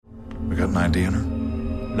Got an ID on her?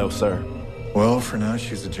 No, sir. Well, for now,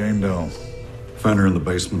 she's a Jane Doe. Found her in the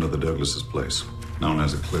basement of the Douglas's place. Known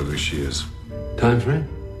as it clearly she is. Time frame?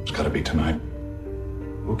 It's gotta be tonight.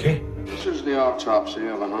 Okay. This is the autopsy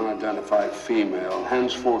of an unidentified female,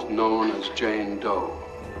 henceforth known as Jane Doe.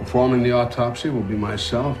 Performing the autopsy will be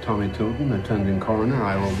myself, Tommy Tilton, attending coroner.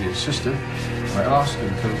 I will be assisted by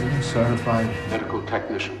Austin Tilton, certified medical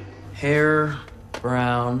technician. Hair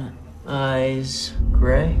brown, eyes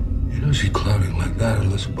gray. You don't see clouding like that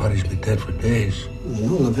unless the body's been dead for days.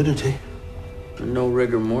 No lividity. No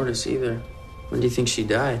rigor mortis either. When do you think she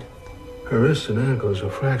died? Her wrists and ankles are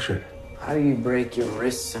fractured. How do you break your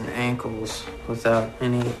wrists and ankles without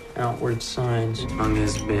any outward signs? Tongue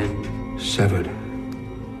has been severed.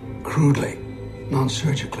 Crudely.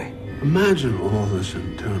 Non-surgically. Imagine all this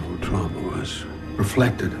internal trauma was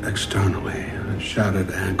reflected externally. Shattered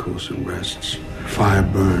ankles and wrists,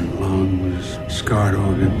 fire-burned lungs, scarred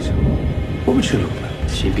organs. What would she look like?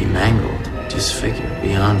 She'd be mangled, disfigured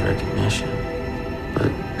beyond recognition.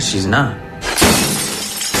 But she's not.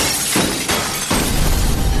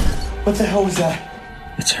 What the hell was that?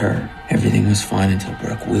 It's her. Everything was fine until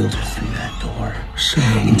Brooke wheeled her through that door. So,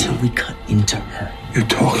 until we cut into her. You're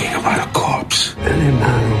talking about a corpse. Any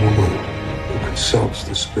man or woman who consults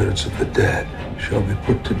the spirits of the dead shall be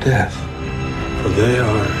put to death. For they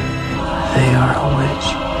are a witch,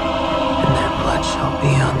 and their blood shall be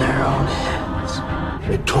on their own heads.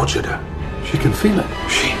 They tortured her. She can feel it.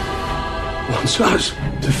 She wants us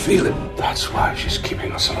to feel it. That's why she's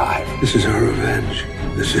keeping us alive. This is her revenge.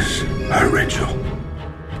 This is her ritual.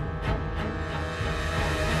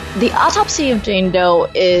 The Autopsy of Jane Doe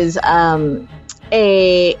is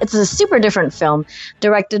it's a super different film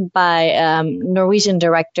directed by Norwegian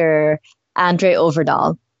director Andre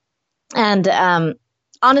Overdahl. And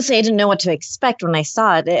honestly, I didn't know what to expect when I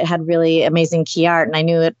saw it. It had really amazing key art, and I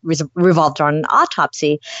knew it revolved around an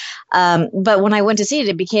autopsy. But when I went to see it,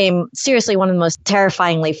 it became seriously one of the most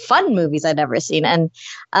terrifyingly fun movies I'd ever seen. And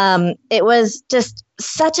it was just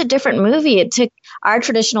such a different movie. It took our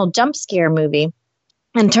traditional jump scare movie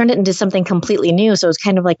and turned it into something completely new. So it was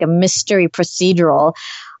kind of like a mystery procedural.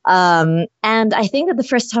 And I think that the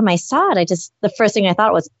first time I saw it, the first thing I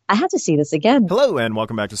thought was, I have to see this again. Hello, and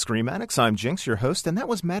welcome back to Scream Addicts. I'm Jinx, your host, and that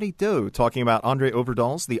was Maddie Doe talking about Andre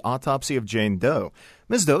Overdahl's The Autopsy of Jane Doe.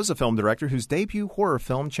 Ms. Doe is a film director whose debut horror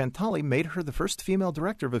film, Chantali, made her the first female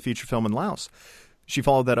director of a feature film in Laos. She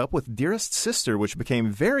followed that up with Dearest Sister, which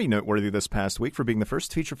became very noteworthy this past week for being the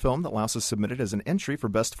first feature film that Laos has submitted as an entry for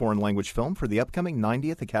Best Foreign Language Film for the upcoming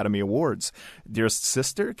 90th Academy Awards. Dearest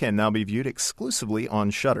Sister can now be viewed exclusively on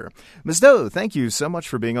Shudder. Ms. Doe, thank you so much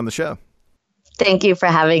for being on the show. Thank you for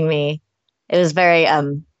having me. It was very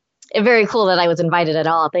cool that I was invited at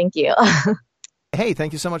all. Thank you. Hey,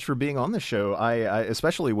 thank you so much for being on the show. I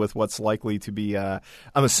especially with what's likely to be, I'm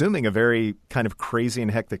assuming, a very kind of crazy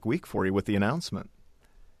and hectic week for you with the announcement.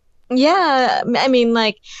 Yeah, I mean,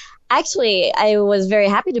 actually, I was very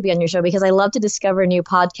happy to be on your show because I love to discover new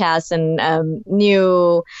podcasts and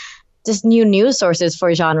new news sources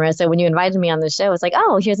for genre. So when you invited me on the show, it's like,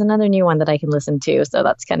 oh, here's another new one that I can listen to. So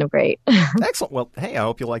that's kind of great. Excellent. Well, hey, I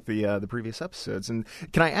hope you like the previous episodes. And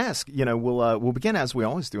can I ask, we'll begin as we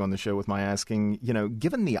always do on the show with my asking,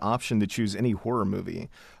 given the option to choose any horror movie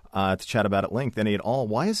to chat about at length, any at all,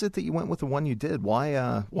 why is it that you went with the one you did? Why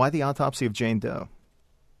The Autopsy of Jane Doe?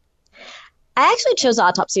 I actually chose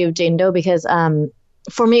Autopsy of Jane Doe because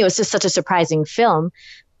for me, it was just such a surprising film.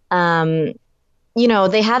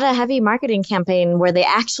 They had a heavy marketing campaign where they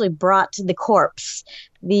actually brought the corpse,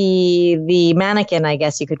 the mannequin, I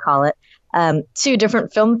guess you could call it, to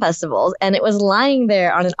different film festivals. And it was lying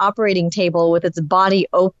there on an operating table with its body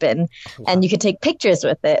open, and you could take pictures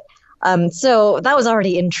with it. So that was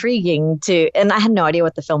already intriguing and I had no idea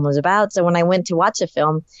what the film was about. So when I went to watch a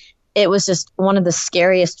film, it was just one of the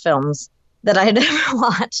scariest films that I had ever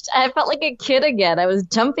watched. I felt like a kid again. I was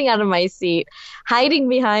jumping out of my seat, hiding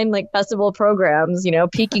behind festival programs,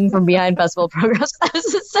 peeking from behind festival programs. I was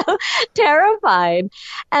just so terrified.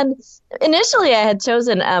 And initially I had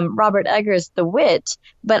chosen Robert Eggers' The Witch,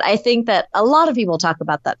 but I think that a lot of people talk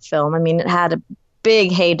about that film. I mean, it had a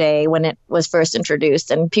big heyday when it was first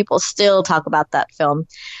introduced, and people still talk about that film.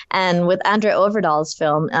 And with Andre Overdahl's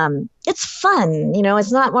film, it's fun.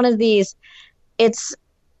 It's not one of these, it's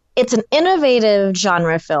an innovative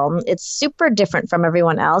genre film. It's super different from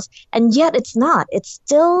everyone else, and yet it's not. It's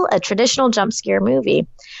still a traditional jump scare movie.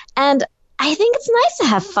 And I think it's nice to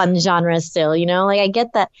have fun genres still, I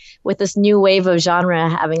get that with this new wave of genre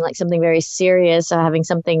having something very serious or having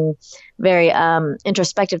something very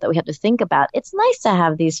introspective that we have to think about. It's nice to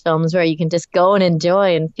have these films where you can just go and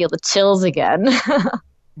enjoy and feel the chills again.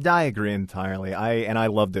 I agree entirely. I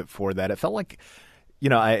loved it for that. It felt like,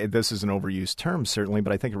 this is an overused term certainly,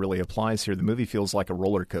 but I think it really applies here. The movie feels like a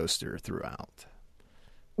roller coaster throughout.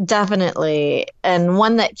 Definitely. And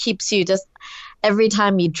one that keeps you just every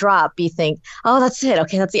time you drop, you think, oh, that's it.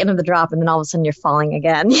 Okay, that's the end of the drop. And then all of a sudden you're falling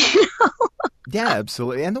again. Yeah,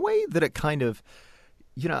 absolutely. And the way that it kind of,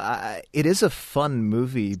 it is a fun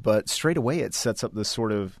movie, but straight away it sets up this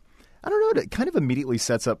sort of, I don't know, it kind of immediately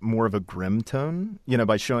sets up more of a grim tone,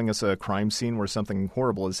 by showing us a crime scene where something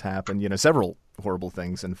horrible has happened, several horrible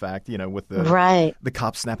things, in fact, with the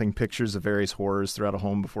cops snapping pictures of various horrors throughout a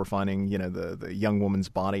home before finding, the young woman's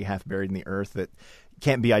body half buried in the earth that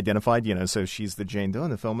can't be identified, so she's the Jane Doe in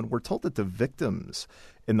the film. And we're told that the victims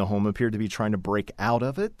in the home appear to be trying to break out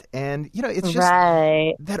of it. And, it's just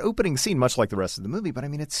that opening scene, much like the rest of the movie. But, I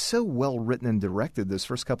mean, it's so well written and directed, those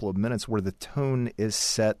first couple of minutes where the tone is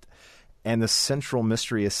set and the central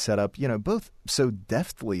mystery is set up, both so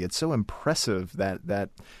deftly. It's so impressive that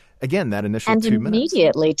again, that initial 2 minutes. And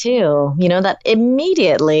immediately, too. That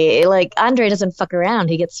immediately, like, Andre doesn't fuck around.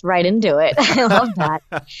 He gets right into it. I love that.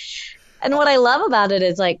 And what I love about it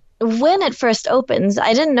is, like, when it first opens,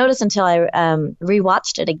 I didn't notice until I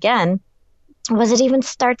rewatched it again, was it even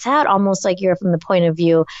starts out almost like you're from the point of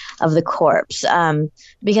view of the corpse,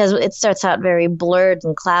 because it starts out very blurred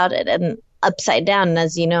and clouded and upside down. And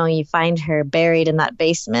as you know, you find her buried in that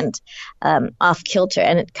basement, off kilter,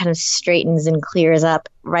 and it kind of straightens and clears up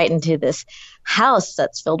right into this house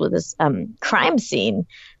that's filled with this crime scene.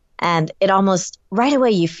 And it almost, right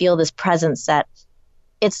away, you feel this presence that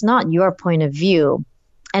it's not your point of view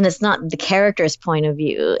and it's not the character's point of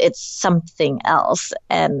view. It's something else.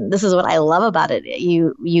 And this is what I love about it.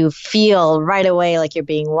 You feel right away like you're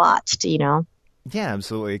being watched, Yeah,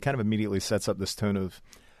 absolutely. It kind of immediately sets up this tone of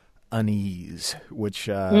unease, which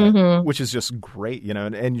is just great,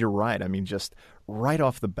 and you're right. I mean, just right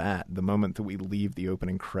off the bat, the moment that we leave the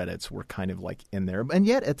opening credits, we're kind of like in there. And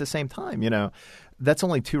yet at the same time, that's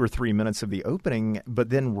only 2 or 3 minutes of the opening. But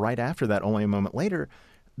then right after that, only a moment later,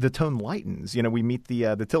 the tone lightens. We meet the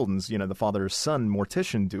Tildens, the father-son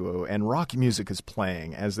mortician duo, and rock music is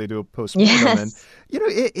playing as they do a post-mortem. Yes. And,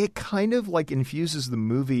 it kind of like infuses the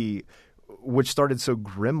movie, which started so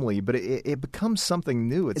grimly, but it becomes something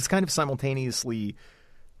new. It's kind of simultaneously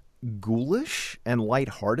ghoulish and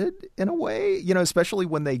lighthearted in a way, especially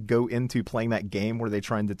when they go into playing that game where they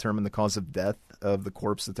try and determine the cause of death of the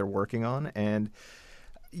corpse that they're working on. And,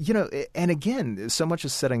 and again, so much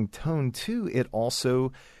as setting tone too, it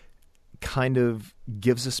also kind of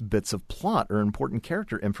gives us bits of plot or important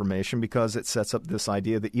character information, because it sets up this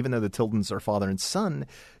idea that even though the Tildens are father and son,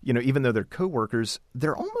 even though they're co-workers,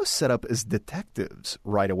 they're almost set up as detectives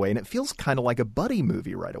right away. And it feels kind of like a buddy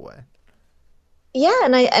movie right away. Yeah.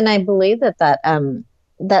 And I believe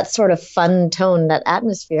that sort of fun tone, that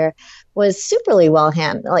atmosphere was super well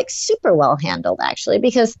handled actually,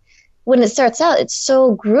 because when it starts out, it's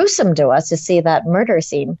so gruesome to us to see that murder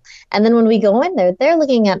scene. And then when we go in there, they're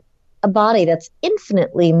looking at a body that's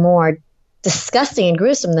infinitely more disgusting and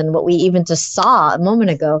gruesome than what we even just saw a moment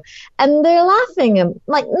ago. And they're laughing,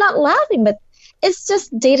 like not laughing, but it's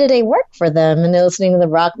just day-to-day work for them. And they're listening to the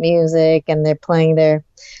rock music and they're playing their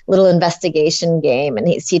little investigation game, and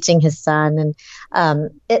he's teaching his son.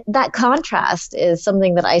 And that contrast is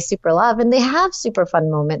something that I super love. And they have super fun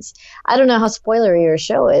moments. I don't know how spoilery your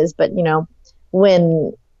show is, but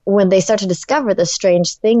when they start to discover the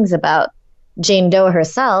strange things about Jane Doe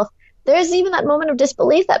herself, there's even that moment of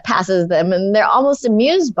disbelief that passes them, and they're almost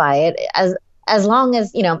amused by it as long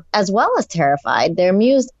as, as well as terrified. They're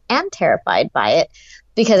amused and terrified by it,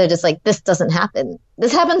 because they're just like, this doesn't happen.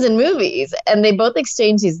 This happens in movies. And they both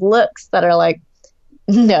exchange these looks that are like,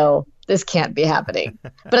 no, this can't be happening.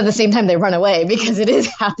 But at the same time, they run away because it is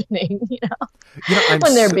happening,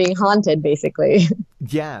 when they're being haunted, basically.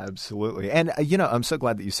 Yeah, absolutely. And, I'm so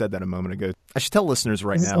glad that you said that a moment ago. I should tell listeners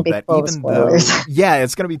right now that even though, yeah,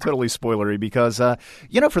 it's going to be totally spoilery because,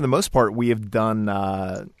 for the most part, we have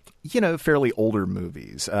done, fairly older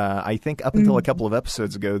movies. I think up until a couple of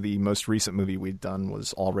episodes ago, the most recent movie we'd done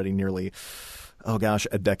was already nearly,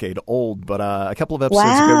 a decade old. But a couple of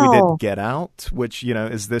episodes ago, we did Get Out, which,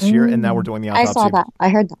 is this year. And now we're doing the autopsy. I saw that. I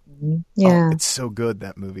heard that. Yeah. Oh, it's so good,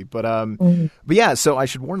 that movie. But yeah, so I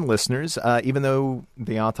should warn listeners, even though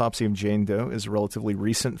The Autopsy of Jane Doe is a relatively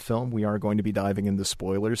recent film, we are going to be diving into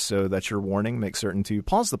spoilers. So that's your warning. Make certain to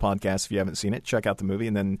pause the podcast if you haven't seen it, check out the movie,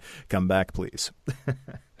 and then come back, please.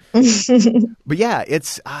 But yeah,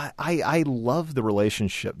 it's I love the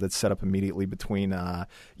relationship that's set up immediately between the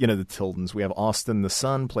Tildens. We have Austin the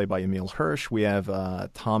son, played by Emile Hirsch. We have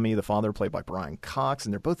Tommy the father, played by Brian Cox,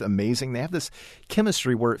 and they're both amazing. They have this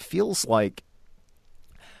chemistry where it feels like,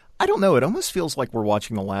 I don't know. It almost feels like we're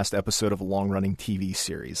watching the last episode of a long-running TV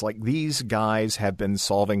series. Like these guys have been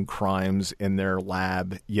solving crimes in their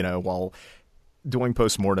lab, while doing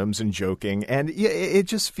postmortems and joking. And it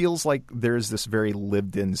just feels like there's this very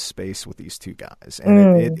lived-in space with these two guys.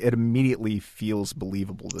 And it immediately feels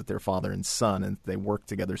believable that they're father and son and they work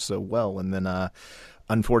together so well. And then,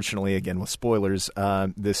 unfortunately, again, with spoilers,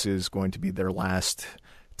 this is going to be their last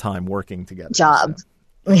time working together. Job.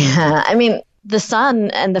 So. Yeah. I mean, the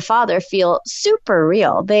son and the father feel super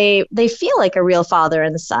real. They feel like a real father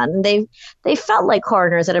and son. They felt like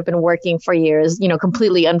coroners that have been working for years,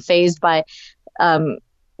 completely unfazed by the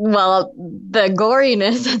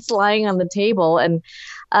goriness that's lying on the table. And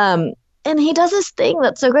he does this thing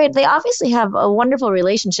that's so great. They obviously have a wonderful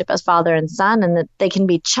relationship as father and son, and that they can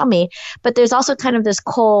be chummy, but there's also kind of this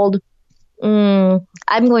cold, I'm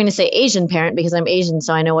going to say Asian parent because I'm Asian,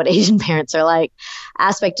 so I know what Asian parents are like,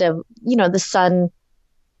 aspect of, the son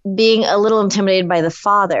being a little intimidated by the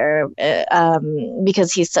father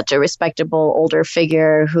because he's such a respectable older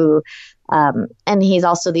figure who, and he's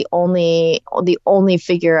also the only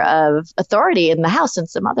figure of authority in the house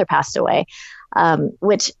since the mother passed away,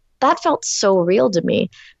 which that felt so real to me.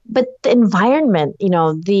 But the environment,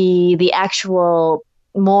 the actual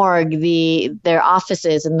morgue, their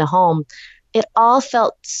offices in the home, it all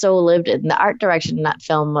felt so lived in. The art direction in that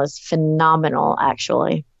film was phenomenal,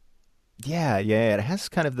 actually. Yeah. It has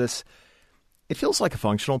kind of this, it feels like a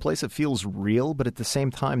functional place. It feels real, but at the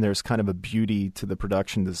same time, there's kind of a beauty to the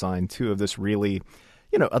production design, too, of this really,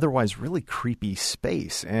 otherwise really creepy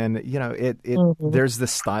space. And, there's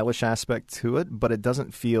this stylish aspect to it, but it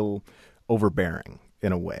doesn't feel overbearing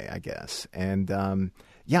in a way, I guess. And,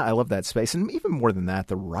 I love that space. And even more than that,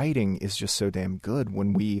 the writing is just so damn good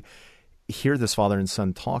when we hear this father and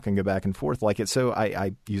son talk and go back and forth like it. So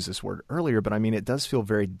I used this word earlier, but I mean, it does feel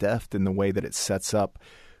very deft in the way that it sets up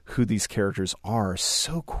who these characters are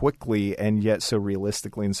so quickly and yet so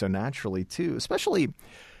realistically and so naturally too, especially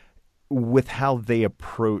with how they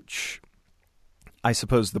approach, I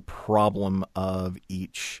suppose, the problem of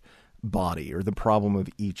each body or the problem of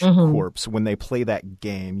each corpse when they play that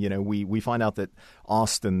game. We find out that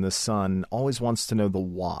Austin, the son, always wants to know the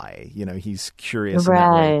why. He's curious in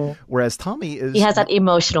that way. Whereas Tommy he has that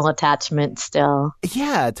emotional attachment still.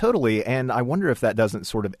 Yeah, totally. And I wonder if that doesn't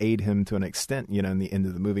sort of aid him to an extent, in the end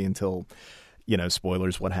of the movie until,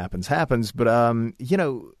 spoilers, what happens. But,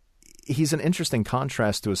 he's an interesting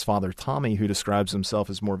contrast to his father, Tommy, who describes himself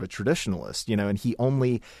as more of a traditionalist, and he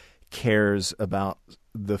only cares about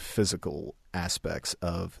the physical aspects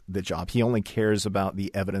of the job. He only cares about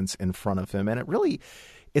the evidence in front of him. And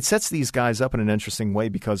it sets these guys up in an interesting way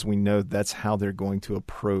because we know that's how they're going to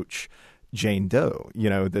approach Jane Doe,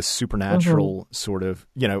 this supernatural sort of,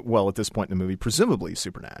 at this point in the movie, presumably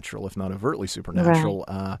supernatural, if not overtly supernatural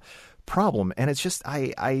problem. And it's just,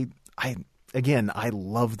 I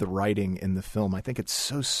love the writing in the film. I think it's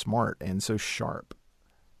so smart and so sharp.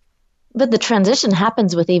 But the transition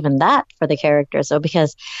happens with even that for the characters, though,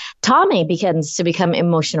 because Tommy begins to become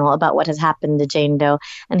emotional about what has happened to Jane Doe,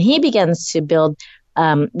 and he begins to build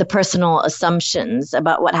the personal assumptions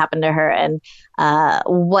about what happened to her and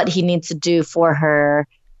what he needs to do for her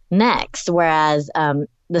next. Whereas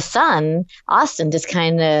the son, Austin, just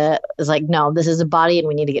kind of is like, no, this is a body and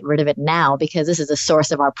we need to get rid of it now because this is the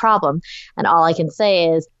source of our problem. And all I can say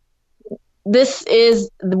is, this is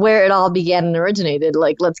where it all began and originated.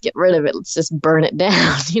 Like, let's get rid of it. Let's just burn it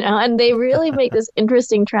down, and they really make this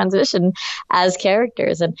interesting transition as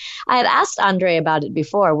characters. And I had asked Andre about it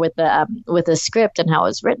before with the script and how it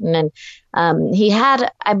was written. And he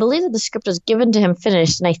had, I believe that the script was given to him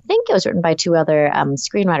finished. And I think it was written by two other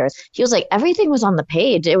screenwriters. He was like, everything was on the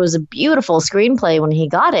page. It was a beautiful screenplay when he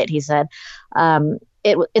got it. He said,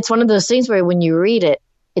 it's one of those things where when you read it,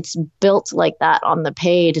 it's built like that on the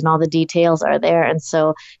page and all the details are there. And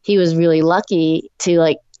so he was really lucky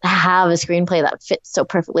to have a screenplay that fits so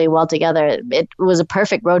perfectly well together. It was a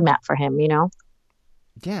perfect roadmap for him,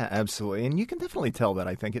 Yeah, absolutely. And you can definitely tell that.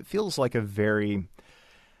 I think it feels like it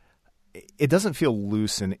doesn't feel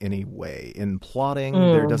loose in any way. In plotting,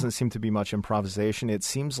 there doesn't seem to be much improvisation. It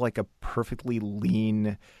seems like a perfectly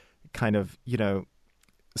lean kind of,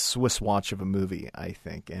 Swiss watch of a movie, I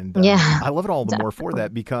think. And I love it all the more for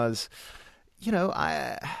that because,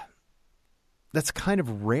 that's kind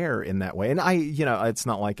of rare in that way. And it's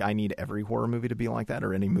not like I need every horror movie to be like that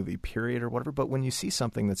or any movie period or whatever. But when you see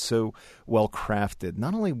something that's so well crafted,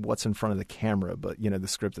 not only what's in front of the camera, but, the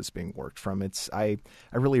script that's being worked from, I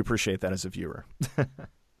really appreciate that as a viewer.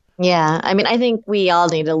 Yeah. I mean, I think we all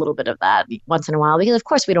need a little bit of that once in a while because, of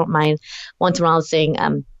course, we don't mind once in a while seeing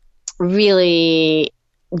really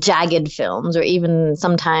jagged films or even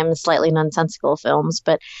sometimes slightly nonsensical films.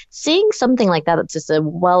 But seeing something like that, it's just a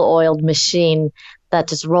well-oiled machine that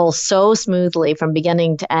just rolls so smoothly from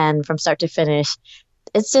beginning to end, from start to finish.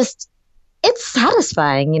 It's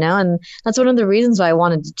satisfying, and that's one of the reasons why I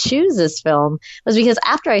wanted to choose this film, was because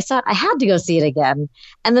after I saw it, I had to go see it again.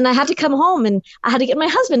 And then I had to come home and I had to get my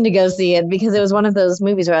husband to go see it, because it was one of those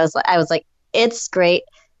movies where I was like, it's great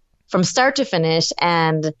from start to finish.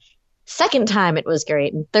 And second time it was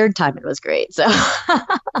great, and third time it was great. So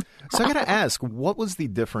So I got to ask, what was the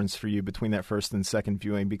difference for you between that first and second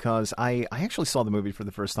viewing? Because I actually saw the movie for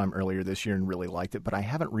the first time earlier this year and really liked it, but I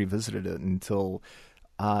haven't revisited it until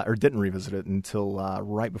didn't revisit it until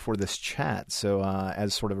right before this chat, so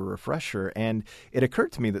as sort of a refresher. And it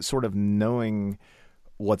occurred to me that sort of knowing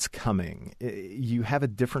what's coming, you have a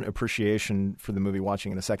different appreciation for the movie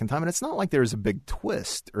watching it a second time. And it's not like there's a big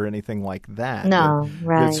twist or anything like that. No,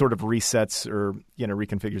 right. It sort of resets or,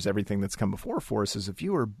 reconfigures everything that's come before for us as a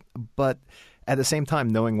viewer. But at the same time,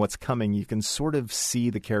 knowing what's coming, you can sort of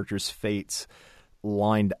see the characters' fates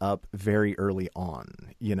lined up very early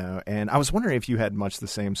on, and I was wondering if you had much the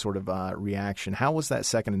same sort of reaction. How was that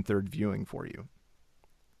second and third viewing for you?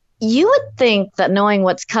 You would think that knowing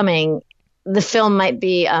what's coming, the film might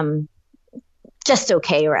be just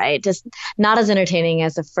okay, right? Just not as entertaining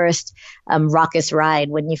as the first raucous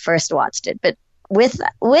ride when you first watched it. But with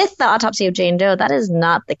The Autopsy of Jane Doe, that is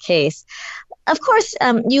not the case. Of course,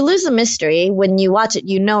 you lose the mystery. When you watch it,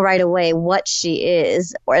 you know right away what she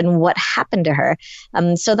is and what happened to her.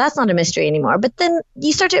 So that's not a mystery anymore. But then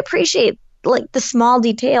you start to appreciate like the small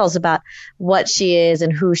details about what she is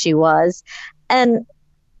and who she was. And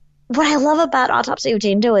what I love about Autopsy of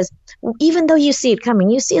Jane Doe is even though you see it coming,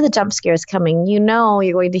 you see the jump scares coming, you're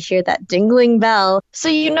going to hear that dingling bell. So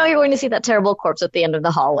you're going to see that terrible corpse at the end of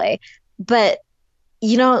the hallway. But,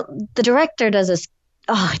 the director does this.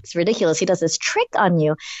 Oh, it's ridiculous. He does this trick on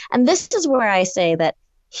you. And this is where I say that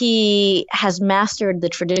he has mastered the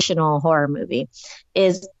traditional horror movie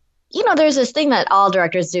is, there's this thing that all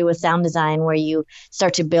directors do with sound design where you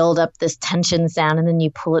start to build up this tension sound and then you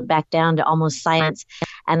pull it back down to almost silence.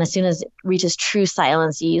 And as soon as it reaches true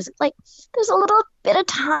silence, you use there's a little bit of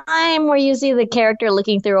time where you see the character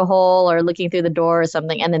looking through a hole or looking through the door or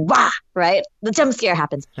something. And then, wah, right? The jump scare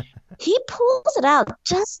happens. He pulls it out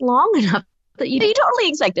just long enough that you totally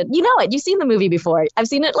expect it. You know it. You've seen the movie before. I've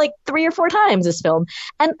seen it 3 or 4 times, this film.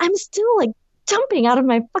 And I'm still jumping out of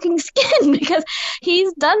my fucking skin because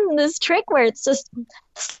he's done this trick where it's just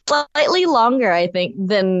slightly longer, I think,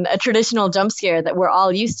 than a traditional jump scare that we're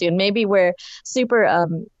all used to. And maybe we're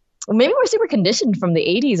super conditioned from the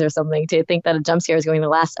 80s or something to think that a jump scare is going to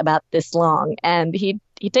last about this long. And he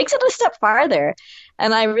takes it a step farther.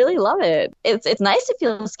 And I really love it. It's nice to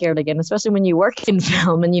feel scared again, especially when you work in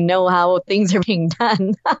film and you know how things are being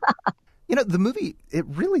done. The movie, it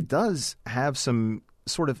really does have some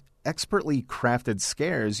sort of expertly crafted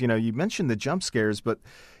scares. You mentioned the jump scares, but,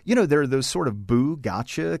 there are those sort of boo,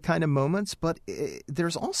 gotcha kind of moments. But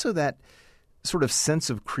there's also that sort of sense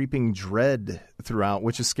of creeping dread throughout,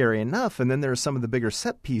 which is scary enough. And then there are some of the bigger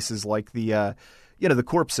set pieces like the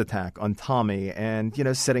corpse attack on Tommy and,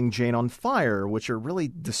 setting Jane on fire, which are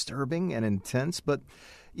really disturbing and intense. But,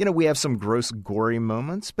 we have some gross, gory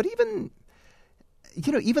moments. But even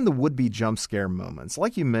the would-be jump scare moments,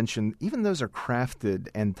 like you mentioned, even those are crafted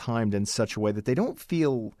and timed in such a way that they don't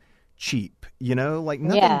feel cheap,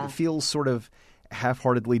 nothing feels sort of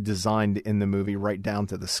half-heartedly designed in the movie right down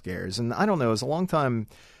to the scares. And I don't know, as a longtime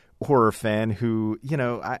horror fan who,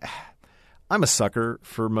 I'm a sucker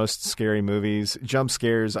for most scary movies. Jump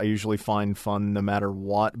scares I usually find fun no matter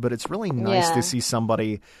what, but it's really nice to see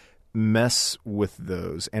somebody mess with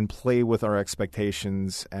those and play with our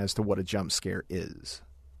expectations as to what a jump scare is.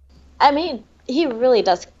 I mean, he really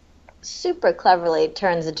does super cleverly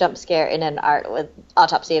turns a jump scare in an art with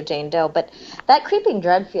Autopsy of Jane Doe, but that creeping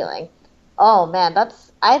dread feeling, oh man,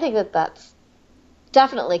 I think that's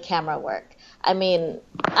definitely camera work. I mean,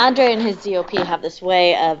 Andre and his DOP have this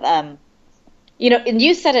way of, and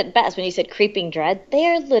you said it best when you said creeping dread. They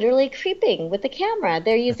are literally creeping with the camera.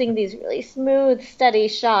 They're using these really smooth, steady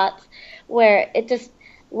shots where it just,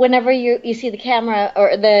 whenever you see the camera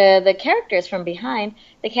or the characters from behind,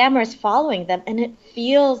 the camera is following them, and it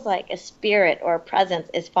feels like a spirit or a presence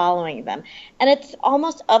is following them. And it's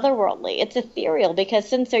almost otherworldly. It's ethereal because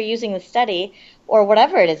since they're using the steady or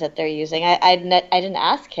whatever it is that they're using, I didn't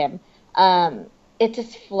ask him. It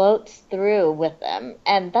just floats through with them,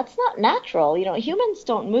 and that's not natural. Humans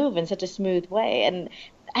don't move in such a smooth way, and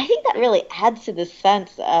I think that really adds to the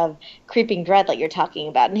sense of creeping dread like you're talking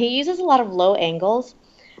about. And he uses a lot of low angles,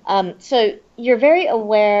 so you're very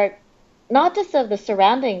aware not just of the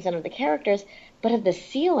surroundings and of the characters, but of the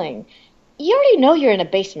ceiling. You already know you're in a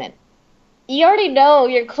basement. You already know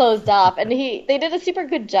you're closed off, and they did a super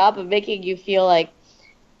good job of making you feel like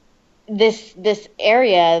this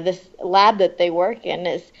area, this lab that they work in,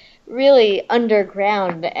 is really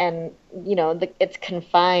underground, and it's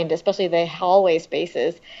confined, especially the hallway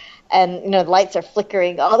spaces, and the lights are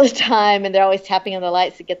flickering all the time, and they're always tapping on the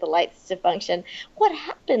lights to get the lights to function. What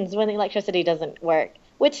happens when the electricity doesn't work?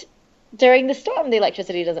 Which during the storm, the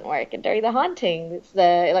electricity doesn't work, and during the hauntings,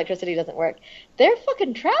 the electricity doesn't work. They're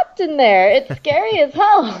fucking trapped in there. It's scary as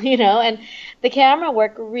hell, and the camera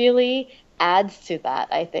work really adds to that,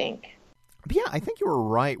 I think. But yeah, I think you were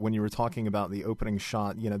right when you were talking about the opening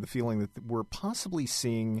shot, the feeling that we're possibly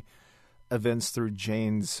seeing events through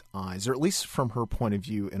Jane's eyes, or at least from her point of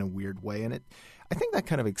view in a weird way. And I think that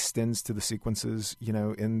kind of extends to the sequences,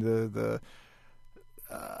 in the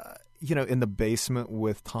in the basement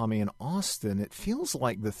with Tommy and Austin. It feels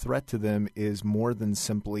like the threat to them is more than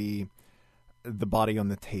simply the body on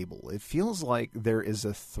the table. It feels like there is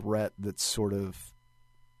a threat that's sort of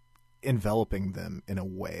enveloping them in a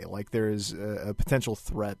way. Like there is a potential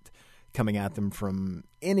threat coming at them from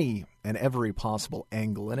any and every possible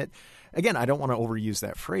angle. And again, I don't want to overuse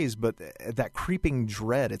that phrase, but that creeping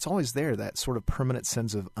dread, it's always there, that sort of permanent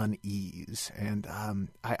sense of unease. And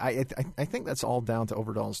I think that's all down to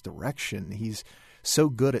Overdahl's direction. He's so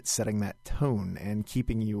good at setting that tone and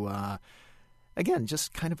keeping you, again,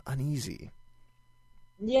 just kind of uneasy.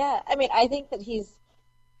 Yeah, I think that he's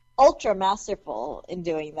ultra masterful in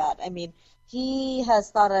doing that. He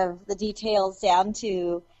has thought of the details down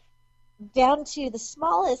to the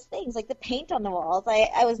smallest things, like the paint on the walls.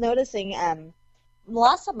 I was noticing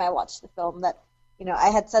last time I watched the film that, I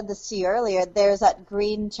had said this to you earlier, there's that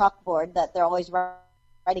green chalkboard that they're always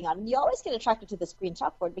writing on. And you always get attracted to this green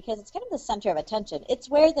chalkboard because it's kind of the center of attention. It's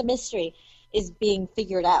where the mystery is being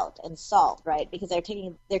figured out and solved, right? Because they're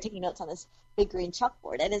taking notes on this big green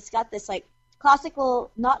chalkboard. And it's got this, like,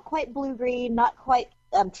 classical, not quite blue-green, not quite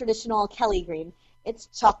traditional Kelly green. It's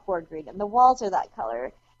chalkboard green, and the walls are that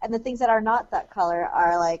color. And the things that are not that color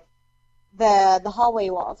are like the hallway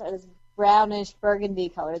walls are this brownish burgundy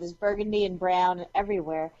color. There's burgundy and brown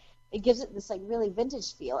everywhere. It gives it this like really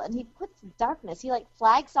vintage feel. And he puts darkness. He like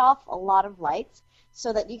flags off a lot of lights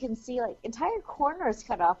so that you can see like entire corners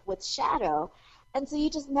cut off with shadow. And so you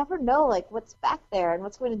just never know like what's back there and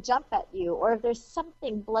what's going to jump at you, or if there's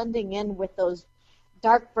something blending in with those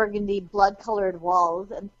dark burgundy blood-colored walls.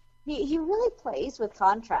 And he really plays with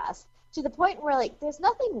contrast, to the point where, like, there's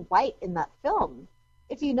nothing white in that film.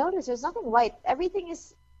 If you notice, there's nothing white. Everything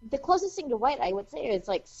is, the closest thing to white, I would say, is,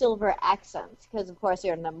 like, silver accents, because, of course,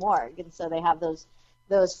 you're in a morgue, and so they have those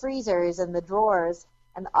freezers and the drawers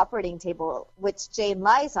and the operating table, which Jane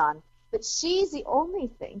lies on. But she's the only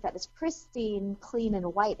thing that is pristine, clean,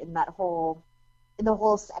 and white in the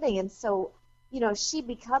whole setting. And so, she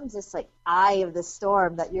becomes this, like, eye of the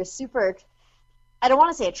storm that you're super, I don't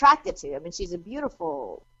want to say attracted to. She's a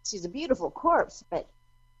beautiful corpse, but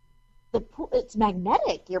it's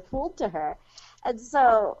magnetic. You're pulled to her. And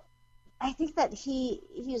so I think that he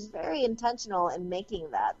is very intentional in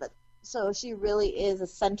making that. So she really is a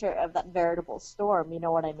center of that veritable storm, you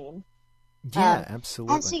know what I mean? Yeah,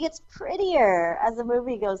 absolutely. And she gets prettier as the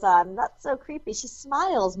movie goes on. That's so creepy. She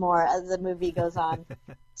smiles more as the movie goes on.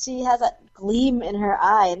 She has a gleam in her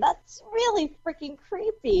eye, and that's really freaking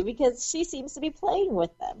creepy because she seems to be playing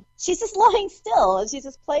with them. She's just lying still, and she's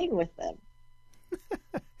just playing with them.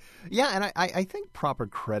 Yeah, and I think proper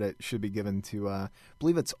credit should be given to, I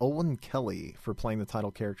believe it's Owen Kelly for playing the title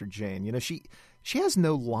character Jane. She has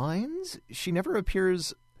no lines. She never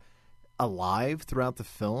appears alive throughout the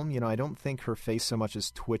film. I don't think her face so much as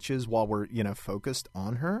twitches while we're, focused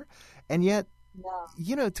on her. And yet,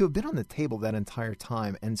 no. To have been on the table that entire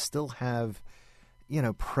time and still have,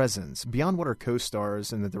 presence beyond what her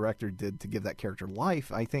co-stars and the director did to give that character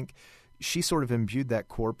life, I think she sort of imbued that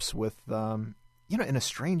corpse with, in a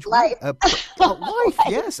strange way. Life,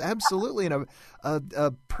 yes, absolutely. And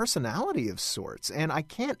a personality of sorts. And I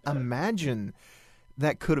can't imagine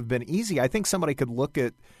that could have been easy. I think somebody could look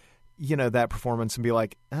at, that performance and be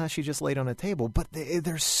like, she just laid on a table. But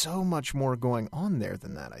there's so much more going on there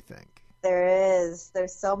than that, I think. There is.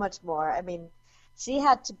 There's so much more. She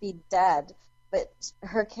had to be dead, but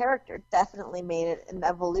her character definitely made it an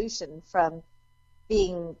evolution from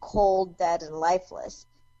being cold, dead, and lifeless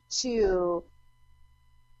to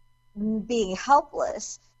being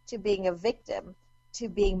helpless, to being a victim, to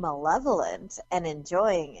being malevolent and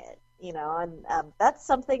enjoying it, and that's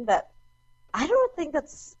something that I don't think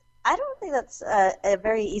that's a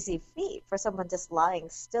very easy feat for someone just lying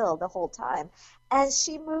still the whole time. And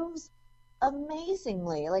she moves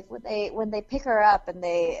amazingly. Like when they pick her up and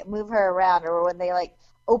they move her around, or when they like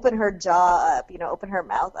open her jaw up, open her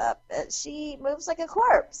mouth up, she moves like a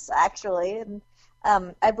corpse actually. And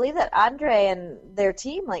I believe that Andre and their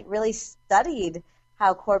team like really studied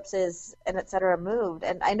how corpses and et cetera moved.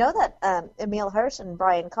 And I know that Emile Hirsch and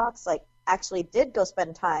Brian Cox like actually did go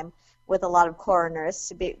spend time with a lot of coroners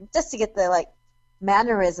to get the like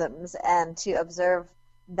mannerisms and to observe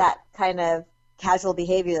that kind of casual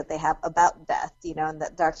behavior that they have about death, and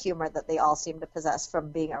that dark humor that they all seem to possess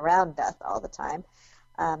from being around death all the time.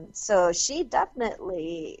 So she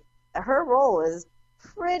definitely, her role is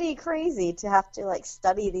pretty crazy to have to like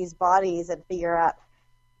study these bodies and figure out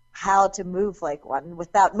how to move like one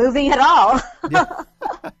without moving at all. Yeah.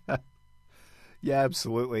 Yeah,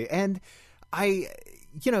 absolutely. And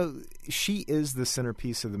she is the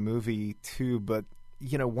centerpiece of the movie too, but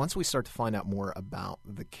once we start to find out more about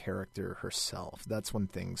the character herself, that's when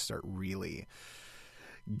things start really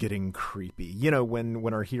getting creepy.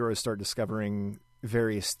 When our heroes start discovering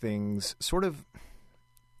various things, sort of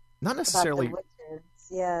not necessarily about the witches,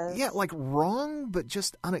 yes. Yeah, like wrong, but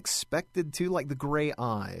just unexpected too, like the gray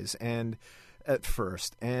eyes and at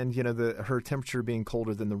first, and her temperature being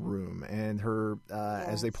colder than the room, and her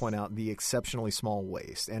as they point out, the exceptionally small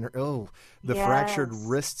waist, and her the fractured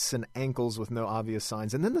wrists and ankles with no obvious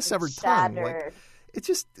signs, and then the severed tongue. Like, it's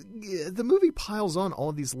just the movie piles on all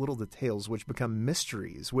of these little details which become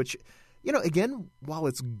mysteries, which again, while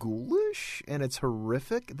it's ghoulish and it's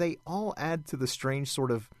horrific, they all add to the strange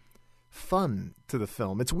sort of fun to the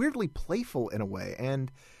film. It's weirdly playful in a way,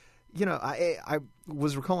 and I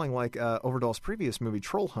was recalling like Overdahl's previous movie,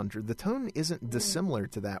 Troll Hunter. The tone isn't dissimilar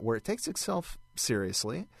to that, where it takes itself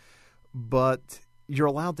seriously, but you're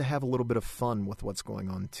allowed to have a little bit of fun with what's going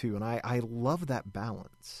on too. And I love that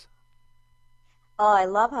balance. Oh, I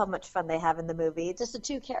love how much fun they have in the movie. Just the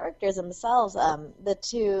two characters themselves, the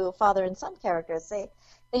two father and son characters, they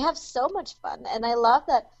have so much fun. And I love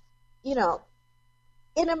that, when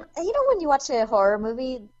you watch a horror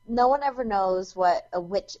movie, no one ever knows what a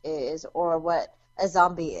witch is or what a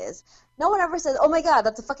zombie is. No one ever says, "Oh my God,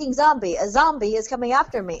 that's a fucking zombie. A zombie is coming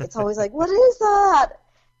after me." It's always like, "What is that?"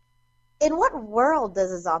 In what world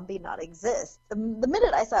does a zombie not exist? The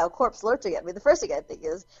minute I saw a corpse lurching at me, the first thing I think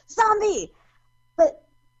is zombie. But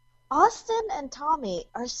Austin and Tommy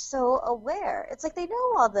are so aware. It's like they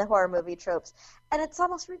know all the horror movie tropes, and it's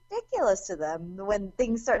almost ridiculous to them when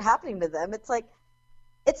things start happening to them. It's like,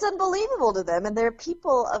 it's unbelievable to them, and they're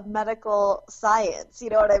people of medical science.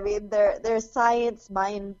 You know what I mean? They're science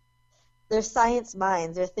minds. They're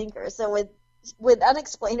thinkers. So when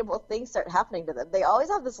unexplainable things start happening to them, they always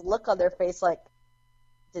have this look on their face like,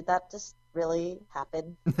 did that just really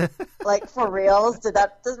happen? Like, for reals? Did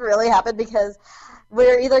that just really happen? Because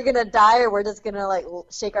we're either going to die or we're just going to like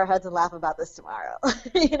shake our heads and laugh about this tomorrow.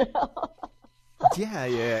 Yeah,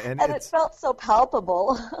 yeah. And it felt so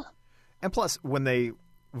palpable. And plus, when they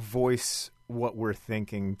voice what we're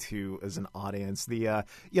thinking to as an audience, the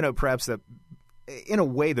perhaps that in a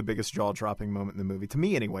way the biggest jaw-dropping moment in the movie, to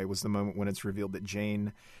me anyway, was the moment when it's revealed that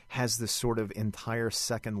Jane has this sort of entire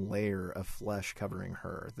second layer of flesh covering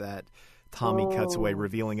her that Tommy cuts away,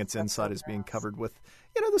 revealing its inside as being covered with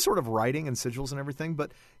the sort of writing and sigils and everything.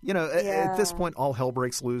 But at this point, all hell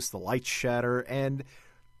breaks loose, the lights shatter, and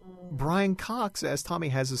Brian Cox, as Tommy,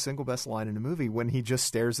 has his single best line in the movie when he just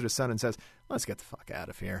stares at his son and says, "Let's get the fuck out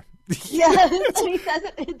of here." Yes, and he says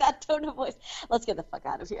it in that tone of voice. "Let's get the fuck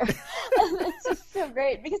out of here." It's just so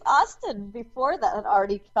great because Austin, before that, had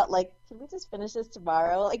already felt like, can we just finish this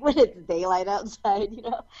tomorrow? Like when it's daylight outside,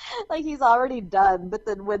 like he's already done. But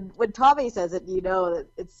then when Tommy says it, that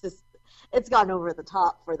it's gone over the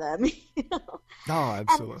top for them. Oh,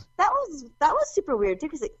 absolutely. And that was super weird too,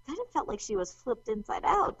 because it kind of felt like she was flipped inside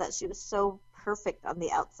out. That she was so perfect on the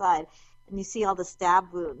outside, and you see all the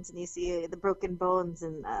stab wounds, and you see the broken bones,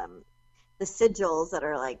 and the sigils that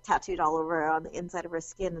are like tattooed all over on the inside of her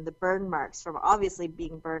skin, and the burn marks from obviously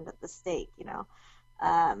being burned at the stake.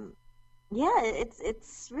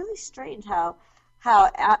 It's really strange how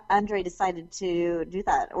Andre decided to do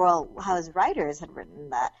that. Well, how his writers had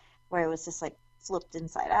written that, where it was just like flipped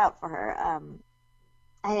inside out for her.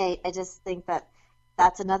 I just think that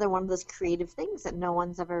that's another one of those creative things that no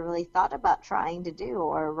one's ever really thought about trying to do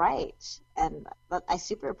or write, and I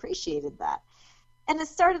super appreciated that. And it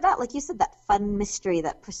started out, like you said, that fun mystery,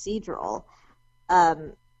 that procedural.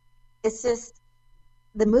 It's just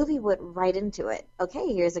the movie went right into it.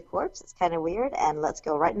 Okay, here's a corpse. It's kind of weird, and let's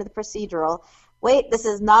go right into the procedural. Wait, this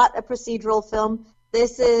is not a procedural film.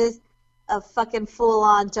 This is a fucking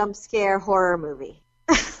full-on jump scare horror movie.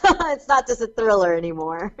 It's not just a thriller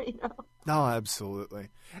anymore, No, absolutely.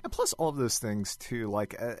 And plus all of those things, too,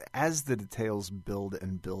 like as the details build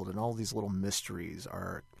and build and all these little mysteries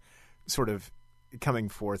are sort of coming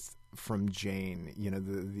forth from Jane,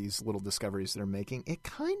 these little discoveries they're making, it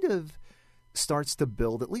kind of starts to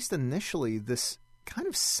build, at least initially, this kind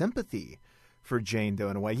of sympathy for Jane Doe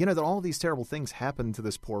in a way. That all these terrible things happen to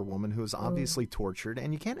this poor woman who is obviously tortured,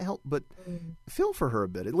 and you can't help but feel for her a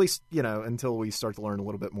bit, at least, until we start to learn a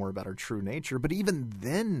little bit more about her true nature. But even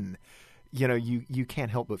then, you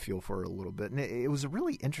can't help but feel for her a little bit. And it was a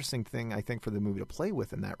really interesting thing, I think, for the movie to play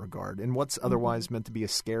with in that regard. And what's otherwise meant to be a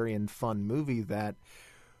scary and fun movie, that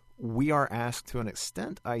we are asked to an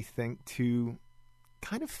extent, I think, to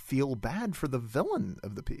kind of feel bad for the villain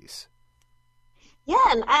of the piece. Yeah,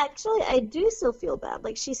 and actually, I do still feel bad.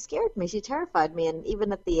 Like, she scared me. She terrified me. And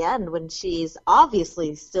even at the end, when she's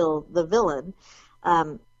obviously still the villain,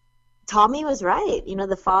 Tommy was right.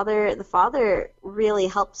 The father really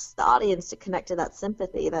helps the audience to connect to that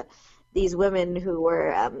sympathy that these women who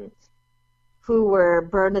were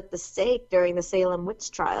burned at the stake during the Salem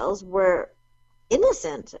witch trials were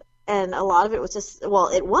innocent. And a lot of it was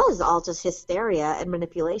it was all just hysteria and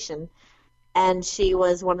manipulation. And she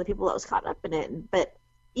was one of the people that was caught up in it. But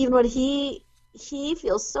even when he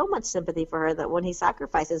feels so much sympathy for her that when he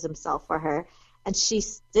sacrifices himself for her, and she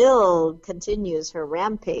still continues her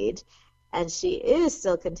rampage, and she is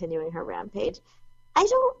still continuing her rampage, I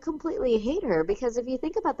don't completely hate her, because if you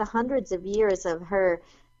think about the hundreds of years of her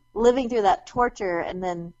living through that torture, and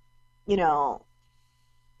then,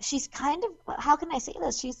 she's kind of, how can I say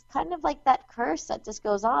this? She's kind of like that curse that just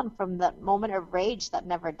goes on from that moment of rage that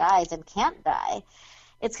never dies and can't die.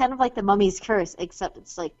 It's kind of like the mummy's curse, except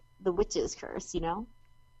it's like the witch's curse,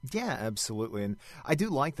 Yeah, absolutely. And I do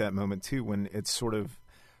like that moment, too, when it's sort of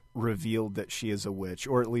revealed that she is a witch,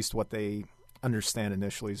 or at least what they understand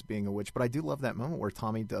initially as being a witch. But I do love that moment where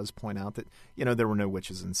Tommy does point out that, there were no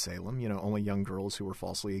witches in Salem, only young girls who were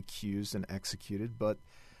falsely accused and executed. But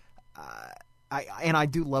I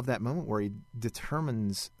do love that moment where he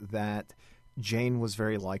determines that Jane was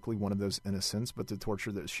very likely one of those innocents, but the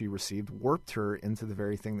torture that she received warped her into the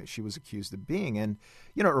very thing that she was accused of being. And,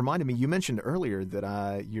 it reminded me, you mentioned earlier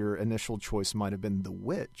that your initial choice might have been The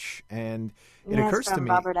Witch. And it occurs to me...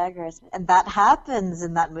 Robert Eggers. And that happens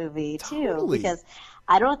in that movie, too. Totally. Because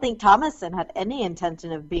I don't think Thomason had any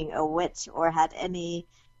intention of being a witch or had any,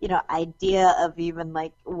 idea of even,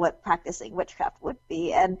 like, what practicing witchcraft would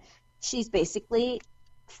be. And she's basically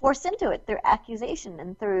forced into it through accusation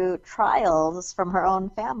and through trials from her own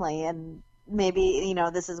family. And maybe,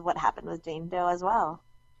 this is what happened with Jane Doe as well.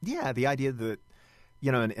 Yeah, the idea that,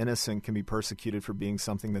 an innocent can be persecuted for being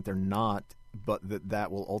something that they're not, but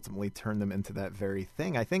that will ultimately turn them into that very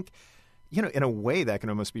thing. I think, in a way that can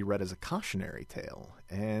almost be read as a cautionary tale.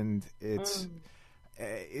 And it's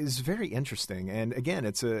is very interesting. And again,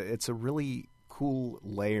 it's a really cool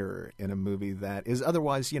layer in a movie that is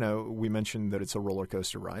otherwise, we mentioned that it's a roller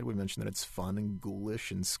coaster ride. We mentioned that it's fun and ghoulish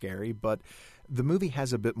and scary, but the movie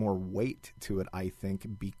has a bit more weight to it, I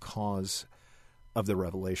think, because of the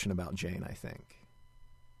revelation about Jane, I think.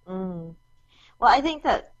 Well, I think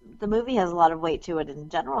that the movie has a lot of weight to it in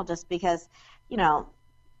general, just because,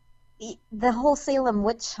 the whole Salem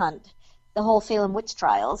witch hunt, the whole Salem witch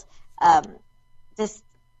trials, this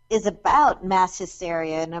is about mass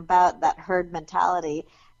hysteria and about that herd mentality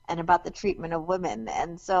and about the treatment of women.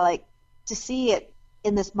 And so, like, to see it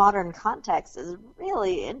in this modern context is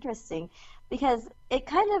really interesting, because it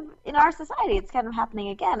kind of, in our society, it's kind of happening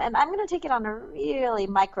again. And I'm going to take it on a really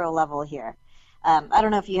micro level here. I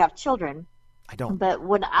don't know if you have children. I don't. But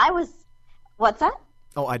when I was... What's that?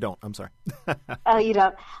 Oh, I don't. I'm sorry. Oh, you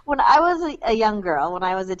don't? When I was a young girl, when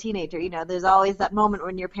I was a teenager, there's always that moment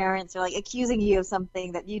when your parents are, like, accusing you of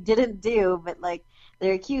something that you didn't do, but, like,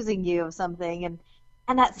 they're accusing you of something.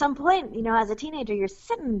 And at some point, as a teenager, you're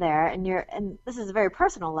sitting there and this is a very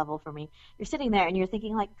personal level for me. You're sitting there and you're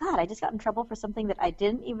thinking, like, God, I just got in trouble for something that I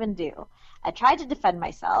didn't even do. I tried to defend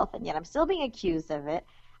myself, and yet I'm still being accused of it.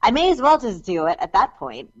 I may as well just do it at that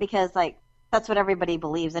point, because, like, that's what everybody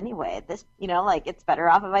believes anyway. This, like, it's better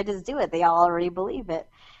off if I just do it. They all already believe it.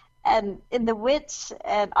 And in The Witch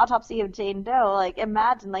and Autopsy of Jane Doe, like,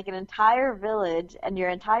 imagine, like, an entire village and your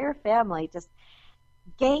entire family just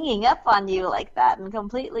ganging up on you like that and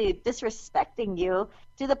completely disrespecting you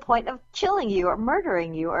to the point of killing you or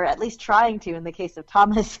murdering you, or at least trying to in the case of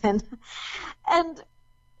Thomason. And,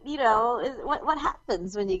 what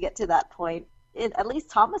happens when you get to that point? At least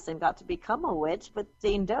Thomason got to become a witch, but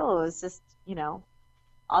Jane Doe is just,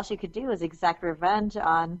 all she could do is exact revenge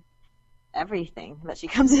on everything that she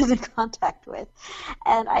comes into contact with.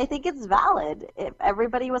 And I think it's valid. If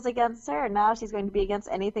everybody was against her, now she's going to be against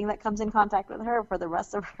anything that comes in contact with her for the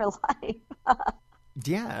rest of her life.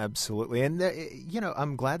 Yeah, absolutely. And,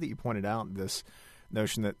 I'm glad that you pointed out this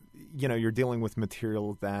notion that, you're dealing with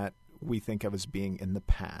material that we think of as being in the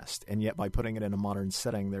past. And yet by putting it in a modern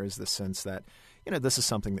setting, there is this sense that, this is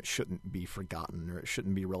something that shouldn't be forgotten, or it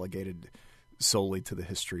shouldn't be relegated solely to the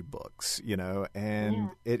history books, and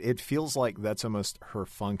it feels like that's almost her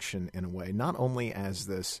function in a way, not only as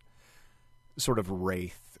this sort of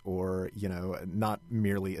wraith or, not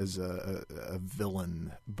merely as a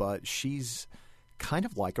villain, but she's kind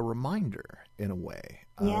of like a reminder in a way.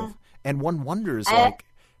 And one wonders,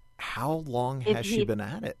 how long has she been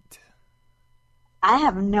at it? I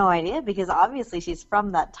have no idea, because obviously she's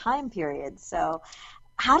from that time period. So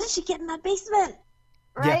how did she get in that basement?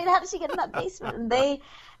 Right? Yeah. How did she get in that basement? And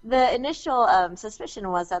the initial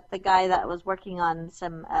suspicion was that the guy that was working on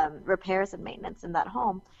some repairs and maintenance in that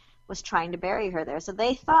home was trying to bury her there. So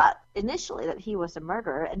they thought initially that he was a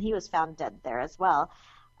murderer, and he was found dead there as well.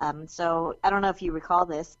 So I don't know if you recall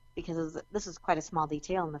this, because this is quite a small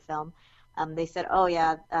detail in the film. They said,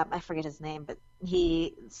 I forget his name, but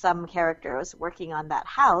some character was working on that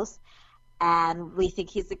house, and we think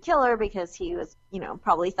he's the killer because he was,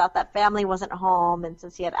 probably thought that family wasn't home, and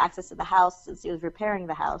since he had access to the house, since he was repairing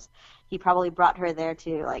the house, he probably brought her there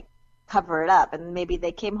to, cover it up. And maybe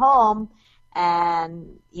they came home,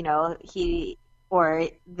 and, he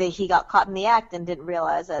got caught in the act and didn't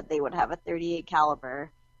realize that they would have a .38 caliber,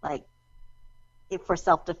 for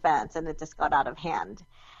self-defense, and it just got out of hand.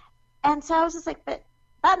 And so I was just like, but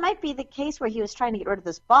that might be the case where he was trying to get rid of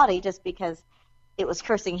this body just because it was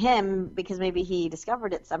cursing him, because maybe he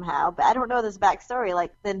discovered it somehow. But I don't know this backstory.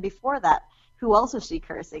 Then before that, who else was she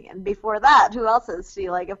cursing? And before that, who else is she,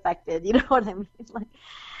 affected? You know what I mean?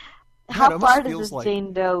 How far does this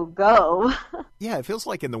Jane Doe go? Yeah, it feels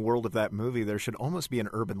like in the world of that movie, there should almost be an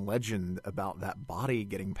urban legend about that body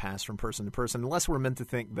getting passed from person to person, unless we're meant to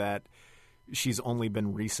think that she's only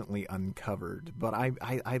been recently uncovered. But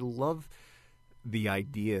I love the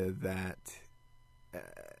idea that,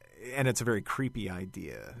 and it's a very creepy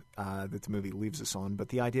idea that the movie leaves us on, but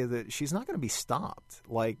the idea that she's not going to be stopped.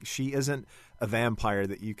 She isn't a vampire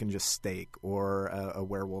that you can just stake, or a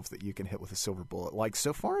werewolf that you can hit with a silver bullet.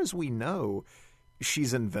 So far as we know,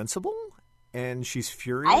 she's invincible, and she's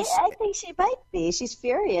furious. I think she might be. She's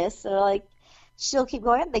furious, so she'll keep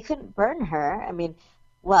going. They couldn't burn her. I mean,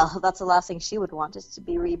 well, that's the last thing she would want, is to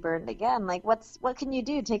be reburned again. What can you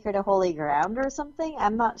do? Take her to holy ground or something?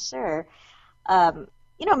 I'm not sure.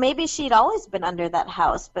 Maybe she'd always been under that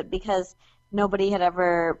house, but because nobody had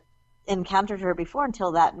ever encountered her before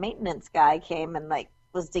until that maintenance guy came and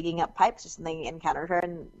was digging up pipes or something, encountered her,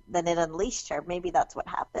 and then it unleashed her. Maybe that's what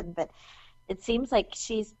happened, but it seems like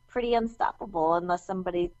she's pretty unstoppable unless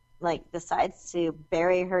somebody decides to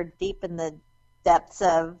bury her deep in the depths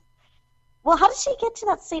of. Well, how did she get to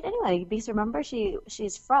that state anyway? Because remember,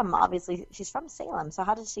 she's from Salem, so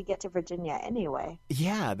how did she get to Virginia anyway?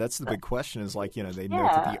 Yeah, that's the big question. Is they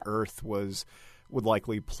note that the Earth would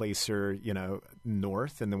likely place her,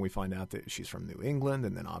 north, and then we find out that she's from New England,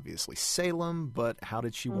 and then obviously Salem. But how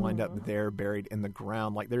did she wind up there, buried in the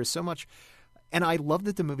ground? There's so much. And I love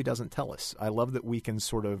that the movie doesn't tell us. I love that we can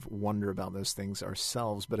sort of wonder about those things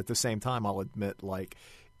ourselves. But at the same time, I'll admit,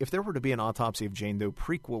 if there were to be an Autopsy of Jane Doe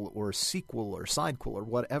prequel or sequel or sidequel or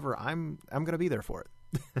whatever, I'm going to be there for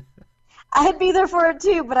it. I'd be there for it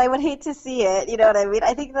too, but I would hate to see it. You know what I mean?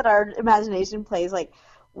 I think that our imagination plays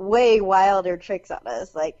way wilder tricks on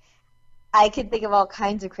us. I could think of all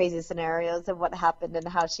kinds of crazy scenarios of what happened and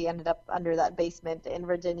how she ended up under that basement in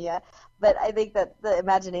Virginia. But I think that the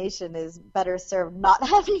imagination is better served not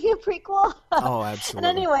having a prequel. Oh, absolutely.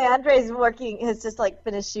 And anyway, Andre's has just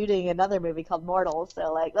finished shooting another movie called Mortal.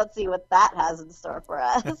 So let's see what that has in store for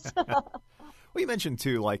us. Well, you mentioned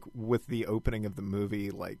too, with the opening of the movie,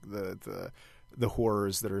 the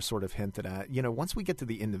horrors that are sort of hinted at. Once we get to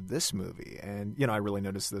the end of this movie, and I really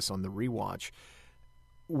noticed this on the rewatch.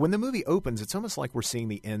 When the movie opens, it's almost like we're seeing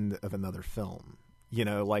the end of another film.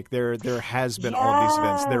 There has been all these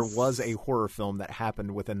events. There was a horror film that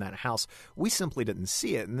happened within that house. We simply didn't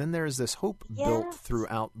see it. And then there's this hope built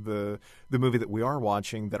throughout the movie that we are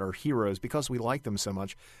watching, that our heroes, because we like them so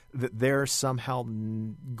much, that they're somehow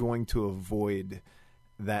going to avoid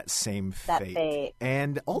that same fate.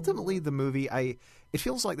 And ultimately the movie, it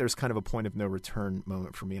feels like there's kind of a point of no return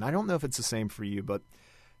moment for me. And I don't know if it's the same for you, but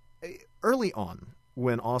early on,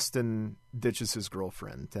 when Austin ditches his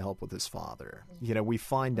girlfriend to help with his father, we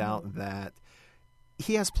find out that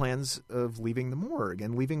he has plans of leaving the morgue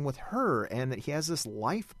and leaving with her, and that he has this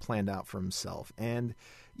life planned out for himself. And,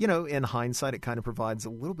 you know, in hindsight, it kind of provides a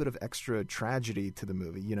little bit of extra tragedy to the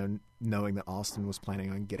movie, you know, knowing that Austin was planning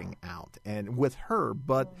on getting out and with her.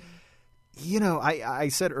 But, you know, I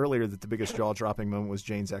said earlier that the biggest jaw-dropping moment was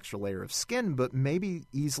Jane's extra layer of skin, but maybe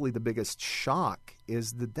easily the biggest shock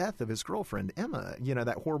is the death of his girlfriend, Emma. You know,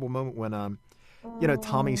 that horrible moment when, you know,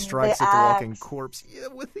 Tommy strikes at the walking corpse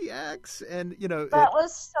with the axe. And, you know, that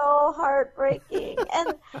was so heartbreaking.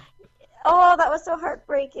 And, that was so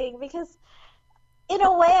heartbreaking because in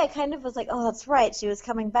a way I kind of was like, oh, that's right. She was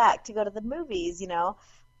coming back to go to the movies, you know.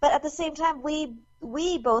 But at the same time,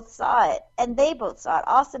 we both saw it, and they both saw it.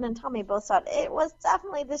 Austin and Tommy both saw it. It was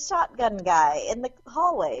definitely the shotgun guy in the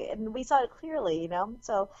hallway, and we saw it clearly, you know.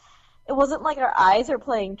 So it wasn't like our eyes were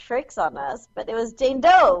playing tricks on us, but it was Jane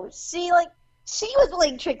Doe. She was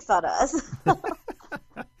playing tricks on us.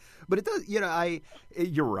 But it does, you know,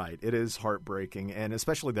 you're right. It is heartbreaking, and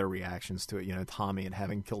especially their reactions to it. You know, Tommy and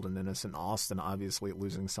having killed an innocent, Austin obviously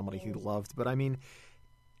losing somebody he loved. But I mean,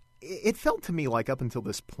 it felt to me like up until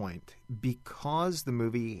this point, because the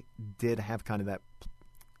movie did have kind of that,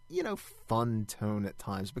 you know, fun tone at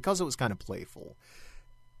times, because it was kind of playful,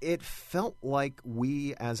 it felt like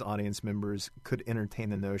we as audience members could entertain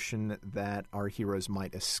the notion that our heroes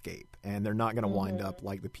might escape and they're not going to wind up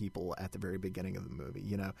like the people at the very beginning of the movie,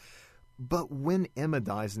 you know. But when Emma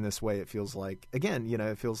dies in this way, it feels like, again, you know,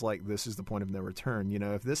 it feels like this is the point of no return. You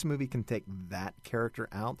know, if this movie can take that character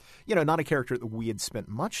out, you know, not a character that we had spent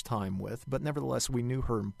much time with, but nevertheless we knew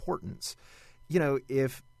her importance. You know,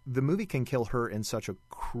 if the movie can kill her in such a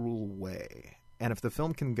cruel way, and if the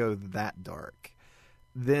film can go that dark,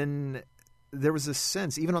 then there was a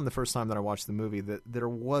sense, even on the first time that I watched the movie, that there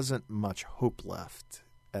wasn't much hope left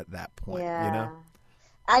at that point, you know?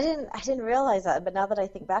 I didn't realize that, but now that I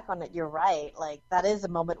think back on it, you're right. Like, that is a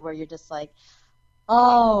moment where you're just like,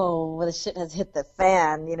 oh, well, the shit has hit the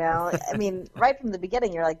fan, you know? I mean, right from the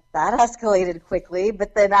beginning, you're like, that escalated quickly,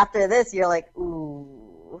 but then after this, you're like,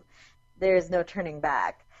 ooh, there's no turning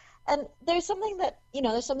back. And there's something that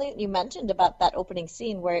you mentioned about that opening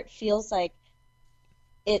scene where it feels like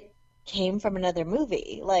it came from another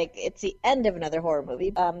movie. Like, it's the end of another horror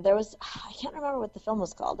movie. There was, I can't remember what the film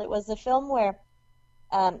was called. It was a film where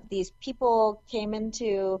these people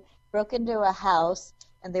broke into a house,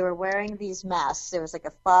 and they were wearing these masks. There was like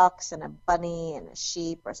a fox and a bunny and a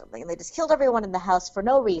sheep or something, and they just killed everyone in the house for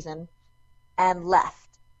no reason and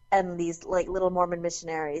left. And these like little Mormon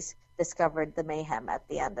missionaries discovered the mayhem at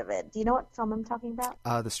the end of it. Do you know what film I'm talking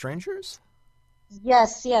about? The Strangers?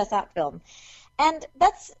 Yes, that film. And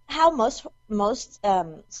that's how most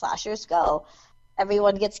slashers go.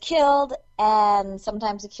 Everyone gets killed, and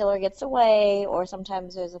sometimes the killer gets away, or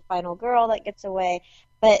sometimes there's a final girl that gets away.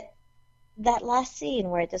 But that last scene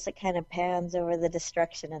where it just like kind of pans over the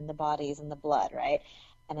destruction and the bodies and the blood, right?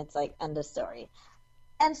 And it's like, end of story.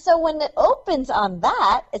 And so when it opens on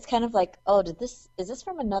that, it's kind of like, oh, is this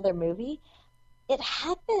from another movie? It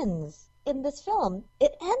happens in this film.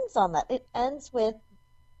 It ends on that. It ends with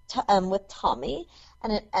Tommy,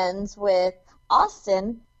 and it ends with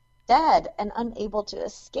Austin dead and unable to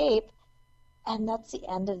escape, and that's the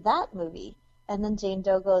end of that movie. And then Jane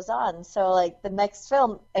Doe goes on. So, like, the next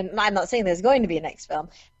film, and I'm not saying there's going to be a next film,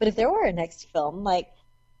 but if there were a next film, like,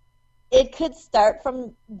 it could start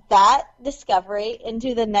from that discovery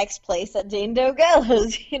into the next place that Jane Doe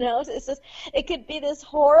goes, you know? It could be this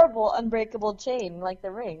horrible, unbreakable chain, like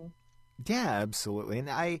The Ring. Yeah, absolutely. And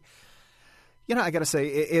I got to say,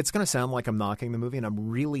 it's going to sound like I'm knocking the movie, and I'm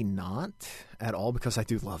really not at all, because I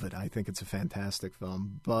do love it. I think it's a fantastic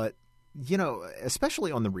film. But, you know,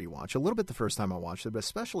 especially on the rewatch, a little bit the first time I watched it, but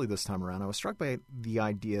especially this time around, I was struck by the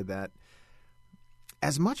idea that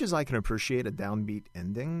as much as I can appreciate a downbeat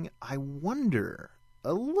ending, I wonder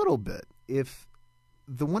a little bit if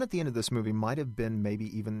the one at the end of this movie might have been maybe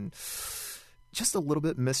even just a little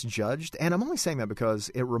bit misjudged. And I'm only saying that because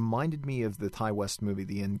it reminded me of the Ty West movie,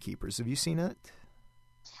 The Innkeepers. Have you seen it?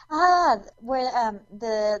 Where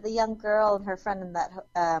the young girl and her friend in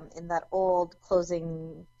that old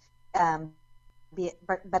closing bed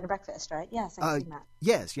and breakfast, right? Yes, I've seen that.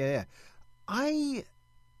 Yes, yeah. I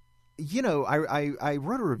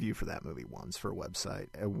wrote a review for that movie once for a website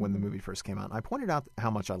when the movie first came out. And I pointed out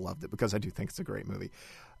how much I loved it, because I do think it's a great movie.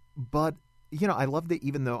 But, you know, I loved it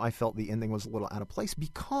even though I felt the ending was a little out of place,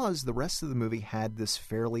 because the rest of the movie had this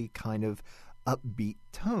fairly kind of upbeat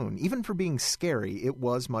tone. Even for being scary, it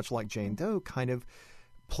was much like Jane Doe, kind of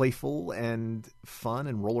playful and fun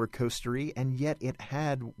and roller coastery, and yet it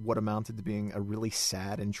had what amounted to being a really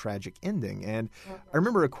sad and tragic ending. And I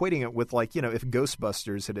remember equating it with, like, if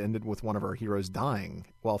Ghostbusters had ended with one of our heroes dying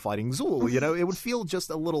while fighting Zool, it would feel just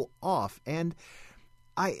a little off. And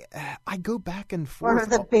I go back and forth. Or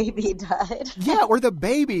the baby died. Yeah, or the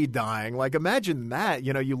baby dying. Like, imagine that.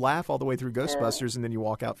 You laugh all the way through Ghostbusters and then you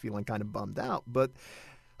walk out feeling kind of bummed out. But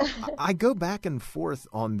I go back and forth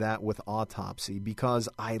on that with Autopsy because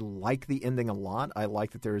I like the ending a lot. I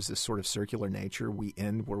like that there is this sort of circular nature. We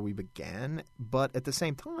end where we began. But at the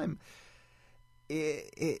same time,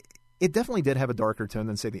 it definitely did have a darker tone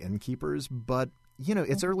than, say, The Innkeepers. But,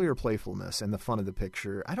 its earlier playfulness and the fun of the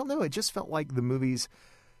picture, I don't know. It just felt like the movie's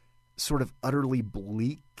sort of utterly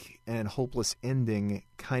bleak and hopeless ending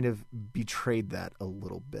kind of betrayed that a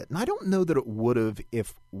little bit. And I don't know that it would have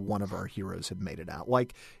if one of our heroes had made it out.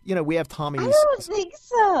 Like, we have Tommy's... I don't think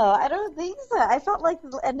so. I felt like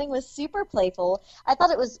the ending was super playful. I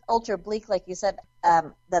thought it was ultra bleak, like you said,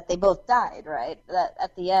 that they both died, right? That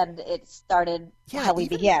at the end it started how we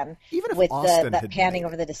began, even with that panning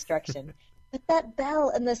over the destruction. But that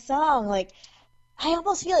bell and the song, like, I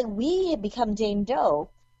almost feel like we had become Jane Doe.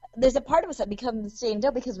 There's a part of us that becomes Jane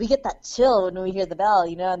Doe because we get that chill when we hear the bell,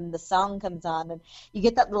 and the song comes on, and you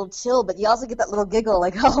get that little chill, but you also get that little giggle,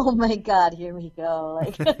 like, oh my God, here we go,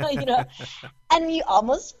 like, and you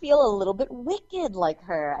almost feel a little bit wicked like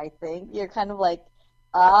her. I think you're kind of like,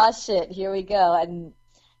 shit, here we go, and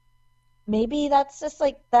maybe that's just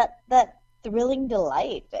like that thrilling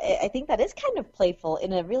delight. I think that is kind of playful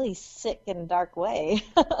in a really sick and dark way.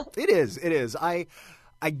 It is.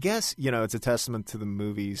 I guess, it's a testament to the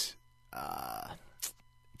movie's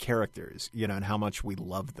characters, and how much we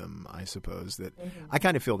love them, I suppose, that I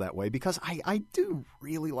kind of feel that way because I do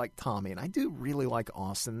really like Tommy and I do really like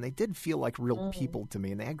Austin. They did feel like real people to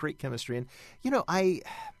me and they had great chemistry. And,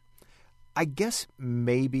 I guess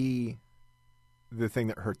maybe the thing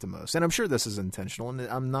that hurt the most, and I'm sure this is intentional, and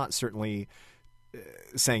I'm not certainly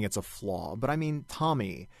saying it's a flaw, but I mean,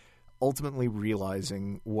 Tommy ultimately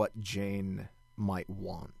realizing what Jane might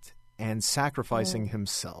want and sacrificing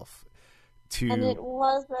himself to... And it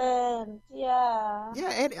wasn't, yeah,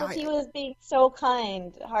 and he was being so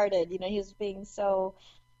kind-hearted, he was being so,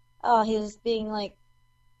 he was being like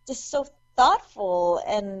just so thoughtful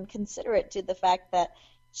and considerate to the fact that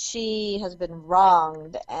she has been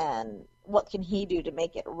wronged and what can he do to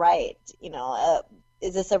make it right,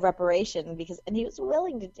 is this a reparation? And he was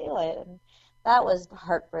willing to do it, and that was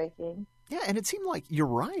heartbreaking. Yeah, and it seemed like, you're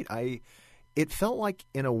right, it felt like,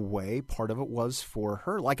 in a way, part of it was for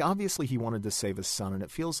her. Like, obviously, he wanted to save his son, and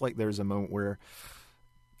it feels like there's a moment where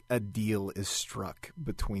a deal is struck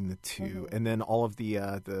between the two, and then all of the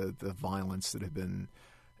violence that had been,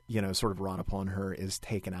 sort of wrought upon her is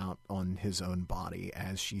taken out on his own body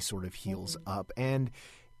as she sort of heals up. And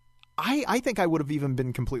I think I would have even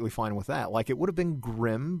been completely fine with that. Like, it would have been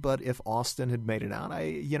grim, but if Austin had made it out,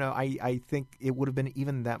 I think it would have been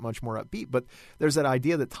even that much more upbeat. But there's that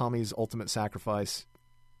idea that Tommy's ultimate sacrifice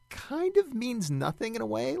kind of means nothing in a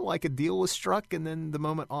way. Like, a deal was struck, and then the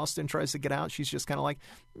moment Austin tries to get out, she's just kind of like,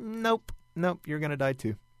 nope, you're going to die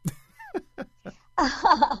too.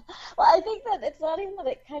 Well, I think that it's not even that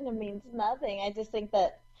it kind of means nothing. I just think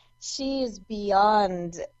that she is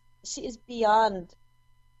beyond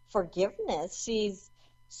forgiveness. She's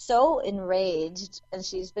so enraged and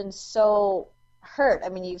she's been so hurt. I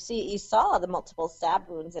mean, you saw the multiple stab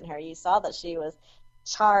wounds in her. You saw that she was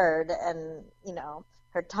charred and,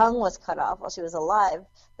 her tongue was cut off while she was alive.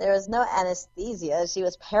 There was no anesthesia. She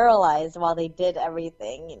was paralyzed while they did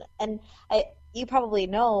everything. And you probably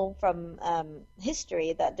know from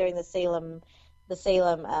history that during the Salem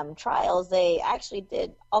trials, they actually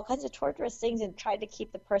did all kinds of torturous things and tried to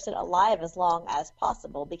keep the person alive as long as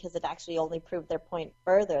possible because it actually only proved their point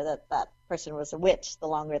further that person was a witch the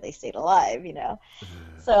longer they stayed alive,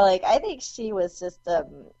 So, like, I think she was just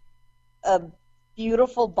a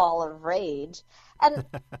beautiful ball of rage. And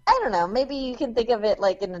I don't know, maybe you can think of it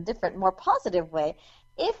like in a different, more positive way.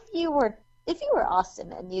 If you were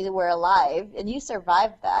Austin and you were alive and you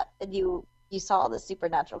survived that and you saw the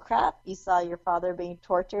supernatural crap, you saw your father being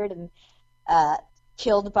tortured and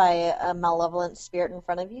killed by a malevolent spirit in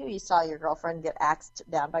front of you, you saw your girlfriend get axed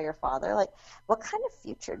down by your father, like, what kind of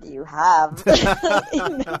future do you have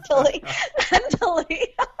mentally?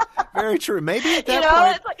 Very true. Maybe at that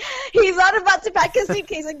point... It's like, he's not about to pack his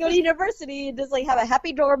suitcase and go to university and just, like, have a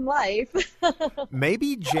happy dorm life.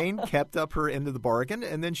 Maybe Jane kept up her end of the bargain,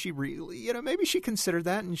 and then she really, maybe she considered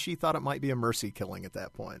that, and she thought it might be a mercy killing at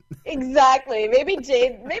that point. Exactly. Maybe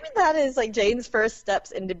that is, like, Jane's first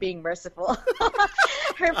steps into being merciful.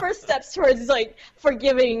 Her first steps towards like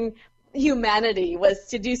forgiving humanity was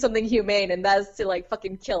to do something humane, and that's to like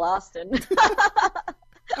fucking kill Austin.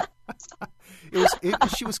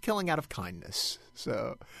 She was killing out of kindness.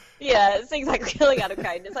 So yeah, it's exactly killing out of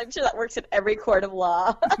kindness. I'm sure that works in every court of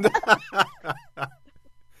law.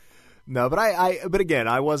 No, but again,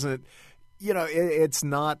 I wasn't. It's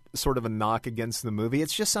not sort of a knock against the movie.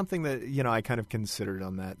 It's just something that I kind of considered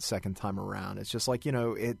on that second time around. It's just like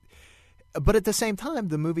it. But at the same time,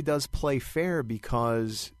 the movie does play fair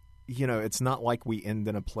because it's not like we end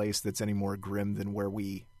in a place that's any more grim than where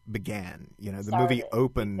we began. The movie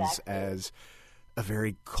opens as a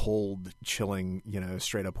very cold, chilling,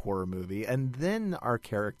 straight up horror movie. And then our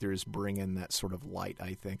characters bring in that sort of light,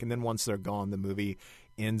 I think. And then once they're gone, the movie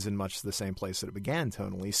ends in much the same place that it began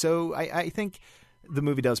tonally. So I think the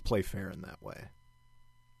movie does play fair in that way.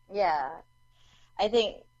 Yeah. I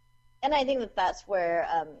think that that's where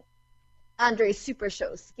Andre's super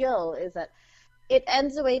show skill is that it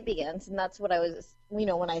ends the way it begins, and that's what I was,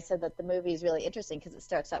 when I said that the movie is really interesting because it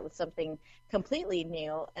starts out with something completely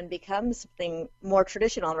new and becomes something more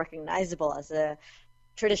traditional and recognizable as a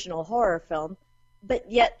traditional horror film,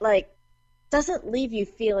 but yet, doesn't leave you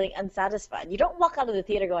feeling unsatisfied. You don't walk out of the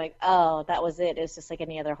theater going, oh, that was it. It's just like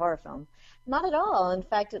any other horror film. Not at all. In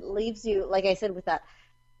fact, it leaves you, like I said, with that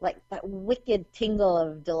wicked tingle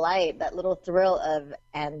of delight, that little thrill of,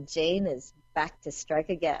 and Jane is back to strike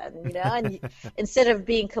again, and instead of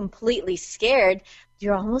being completely scared,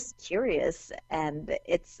 you're almost curious, and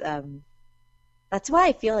it's that's why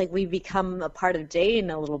I feel like we become a part of Jane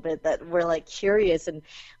a little bit, that we're curious and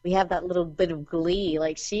we have that little bit of glee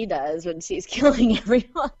like she does when she's killing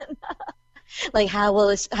everyone. How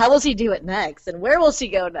will she do it next, and where will she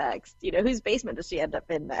go next? Whose basement does she end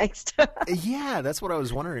up in next? Yeah, that's what I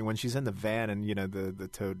was wondering when she's in the van and the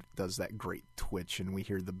toad does that great twitch and we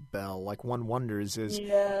hear the bell. One wonders is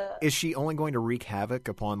she only going to wreak havoc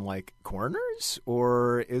upon coroners,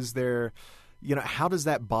 or is there how does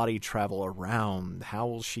that body travel around? How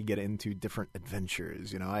will she get into different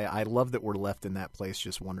adventures? I love that we're left in that place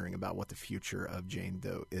just wondering about what the future of Jane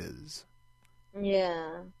Doe is. Yeah.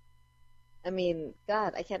 I mean,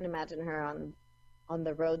 God, I can't imagine her on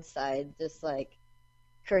the roadside just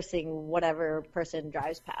cursing whatever person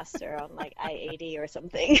drives past her on I-80 or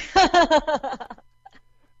something.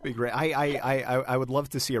 Be great. I would love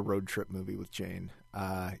to see a road trip movie with Jane.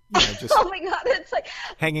 Just oh my God, it's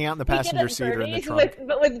hanging out in the passenger seat or in the trunk.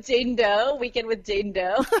 But with Jane Doe, Weekend with Jane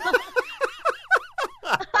Doe.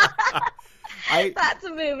 That's a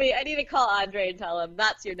movie. I need to call Andre and tell him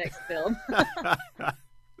that's your next film.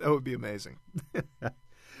 That would be amazing.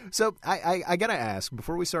 So I got to ask,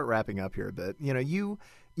 before we start wrapping up here a bit,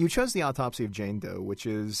 you chose The Autopsy of Jane Doe, which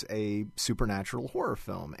is a supernatural horror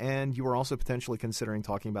film, and you were also potentially considering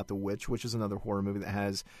talking about The Witch, which is another horror movie that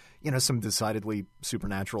has, some decidedly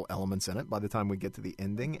supernatural elements in it by the time we get to the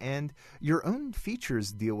ending, and your own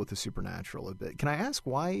features deal with the supernatural a bit. Can I ask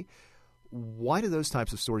why do those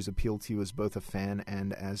types of stories appeal to you as both a fan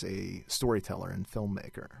and as a storyteller and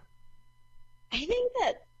filmmaker? I think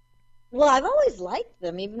that, I've always liked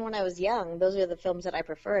them, even when I was young. Those are the films that I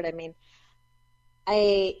preferred. I mean,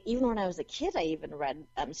 even when I was a kid, I even read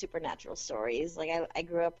supernatural stories. I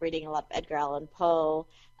grew up reading a lot of Edgar Allan Poe.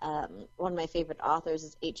 One of my favorite authors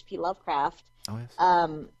is H.P. Lovecraft. Oh,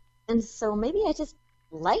 yes. And so maybe I just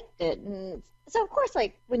liked it. And so, of course,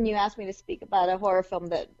 when you asked me to speak about a horror film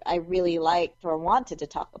that I really liked or wanted to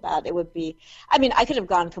talk about, it would be, I could have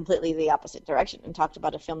gone completely the opposite direction and talked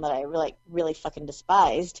about a film that I really fucking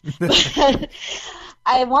despised. But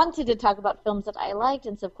I wanted to talk about films that I liked,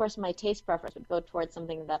 and so, of course, my taste preference would go towards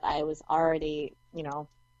something that I was already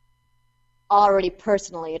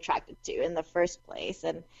personally attracted to in the first place.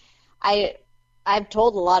 And I've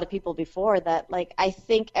told a lot of people before that, I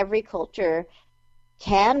think every culture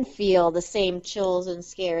can feel the same chills and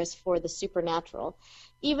scares for the supernatural.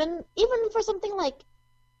 Even for something like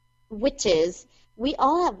witches, we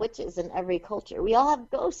all have witches in every culture. We all have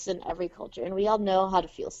ghosts in every culture, and we all know how to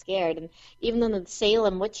feel scared. And even though the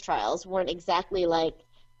Salem witch trials weren't exactly like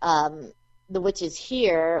the witches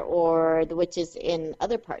here or the witches in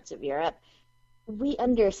other parts of Europe, we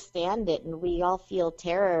understand it, and we all feel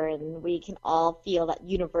terror, and we can all feel that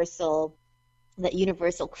universal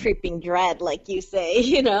creeping dread, like you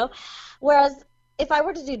say, Whereas if I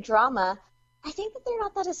were to do drama, I think that they're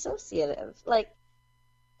not that associative.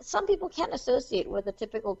 Some people can't associate with the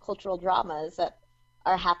typical cultural dramas that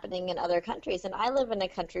are happening in other countries. And I live in a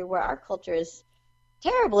country where our culture is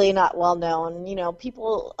terribly not well known.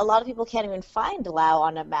 A lot of people can't even find Laos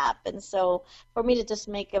on a map. And so for me to just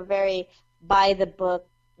make a very by the book,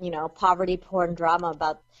 poverty porn drama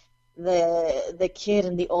about the kid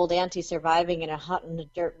and the old auntie surviving in a hut and a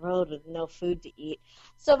dirt road with no food to eat.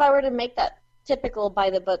 So if I were to make that typical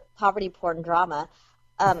by-the-book poverty porn drama,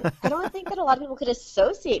 I don't think that a lot of people could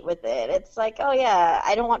associate with it. It's like, oh yeah,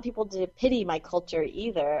 I don't want people to pity my culture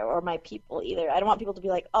either, or my people either. I don't want people to be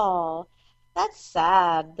like, oh, that's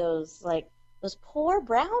sad, those poor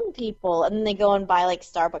brown people. And then they go and buy like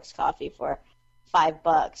Starbucks coffee for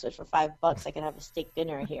 $5, which for $5 I can have a steak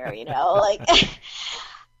dinner here, you know? Like,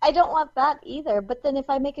 I don't want that either. But then if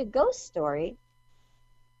I make a ghost story,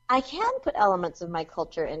 I can put elements of my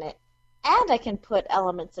culture in it, and I can put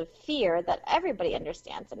elements of fear that everybody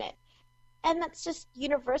understands in it. And that's just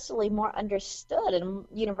universally more understood and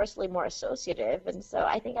universally more associative. And so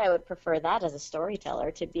I think I would prefer that as a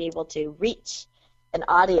storyteller, to be able to reach an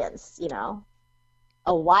audience, you know,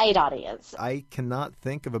 a wide audience. I cannot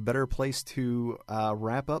think of a better place to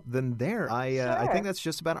wrap up than there. I think that's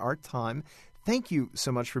just about our time. Thank you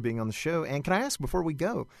so much for being on the show. And can I ask, before we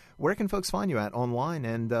go, where can folks find you at online,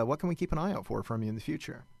 and what can we keep an eye out for from you in the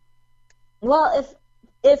future? Well,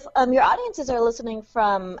 if your audiences are listening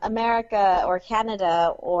from America or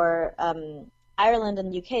Canada or Ireland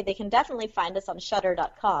and UK, they can definitely find us on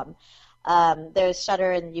Shudder.com. There's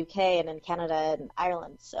Shudder in the UK and in Canada and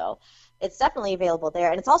Ireland, so it's definitely available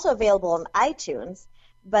there. And it's also available on iTunes.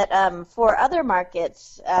 But for other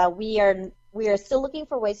markets, we are still looking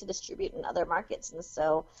for ways to distribute in other markets, and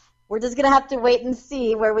so we're just going to have to wait and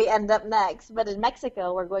see where we end up next. But in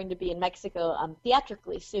Mexico, we're going to be in Mexico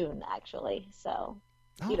theatrically soon, actually. So,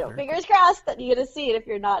 fingers crossed that you get to see it if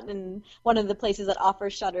you're not in one of the places that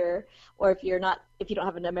offers Shudder, or if you don't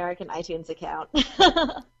have an American iTunes account.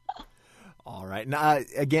 All right. Now,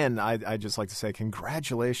 again, I'd just like to say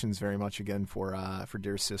congratulations very much again for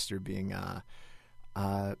Dear Sister being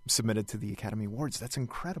submitted to the Academy Awards. That's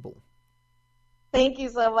incredible. Thank you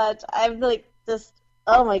so much. I'm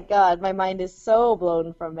oh my God, my mind is so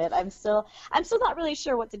blown from it. I'm still not really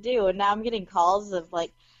sure what to do, and now I'm getting calls of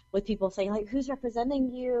with people saying who's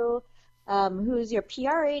representing you, who's your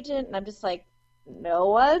PR agent, and I'm just like, no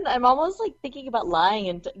one. I'm almost thinking about lying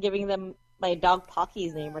and giving them my dog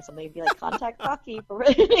Pocky's name or something. Be like, contact Pocky for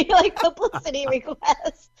publicity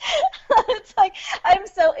requests. It's like I'm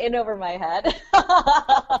so in over my head.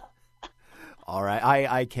 All right.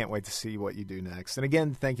 I can't wait to see what you do next. And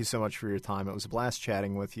again, thank you so much for your time. It was a blast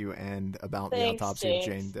chatting with you and about the autopsy of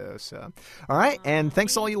Jane Doe. So, all right. And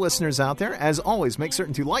thanks to all you listeners out there. As always, make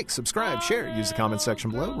certain to like, subscribe, share, use the comment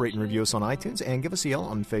section below, rate and review us on iTunes, and give us a yell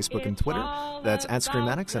on Facebook and Twitter. That's at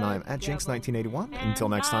Screamatics, and I'm at Jinx1981. Until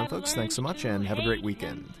next time, folks, thanks so much, and have a great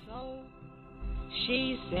weekend.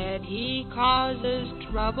 She said he causes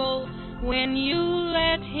trouble when you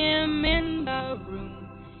let him in the room.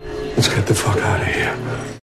 Let's get the fuck out of here.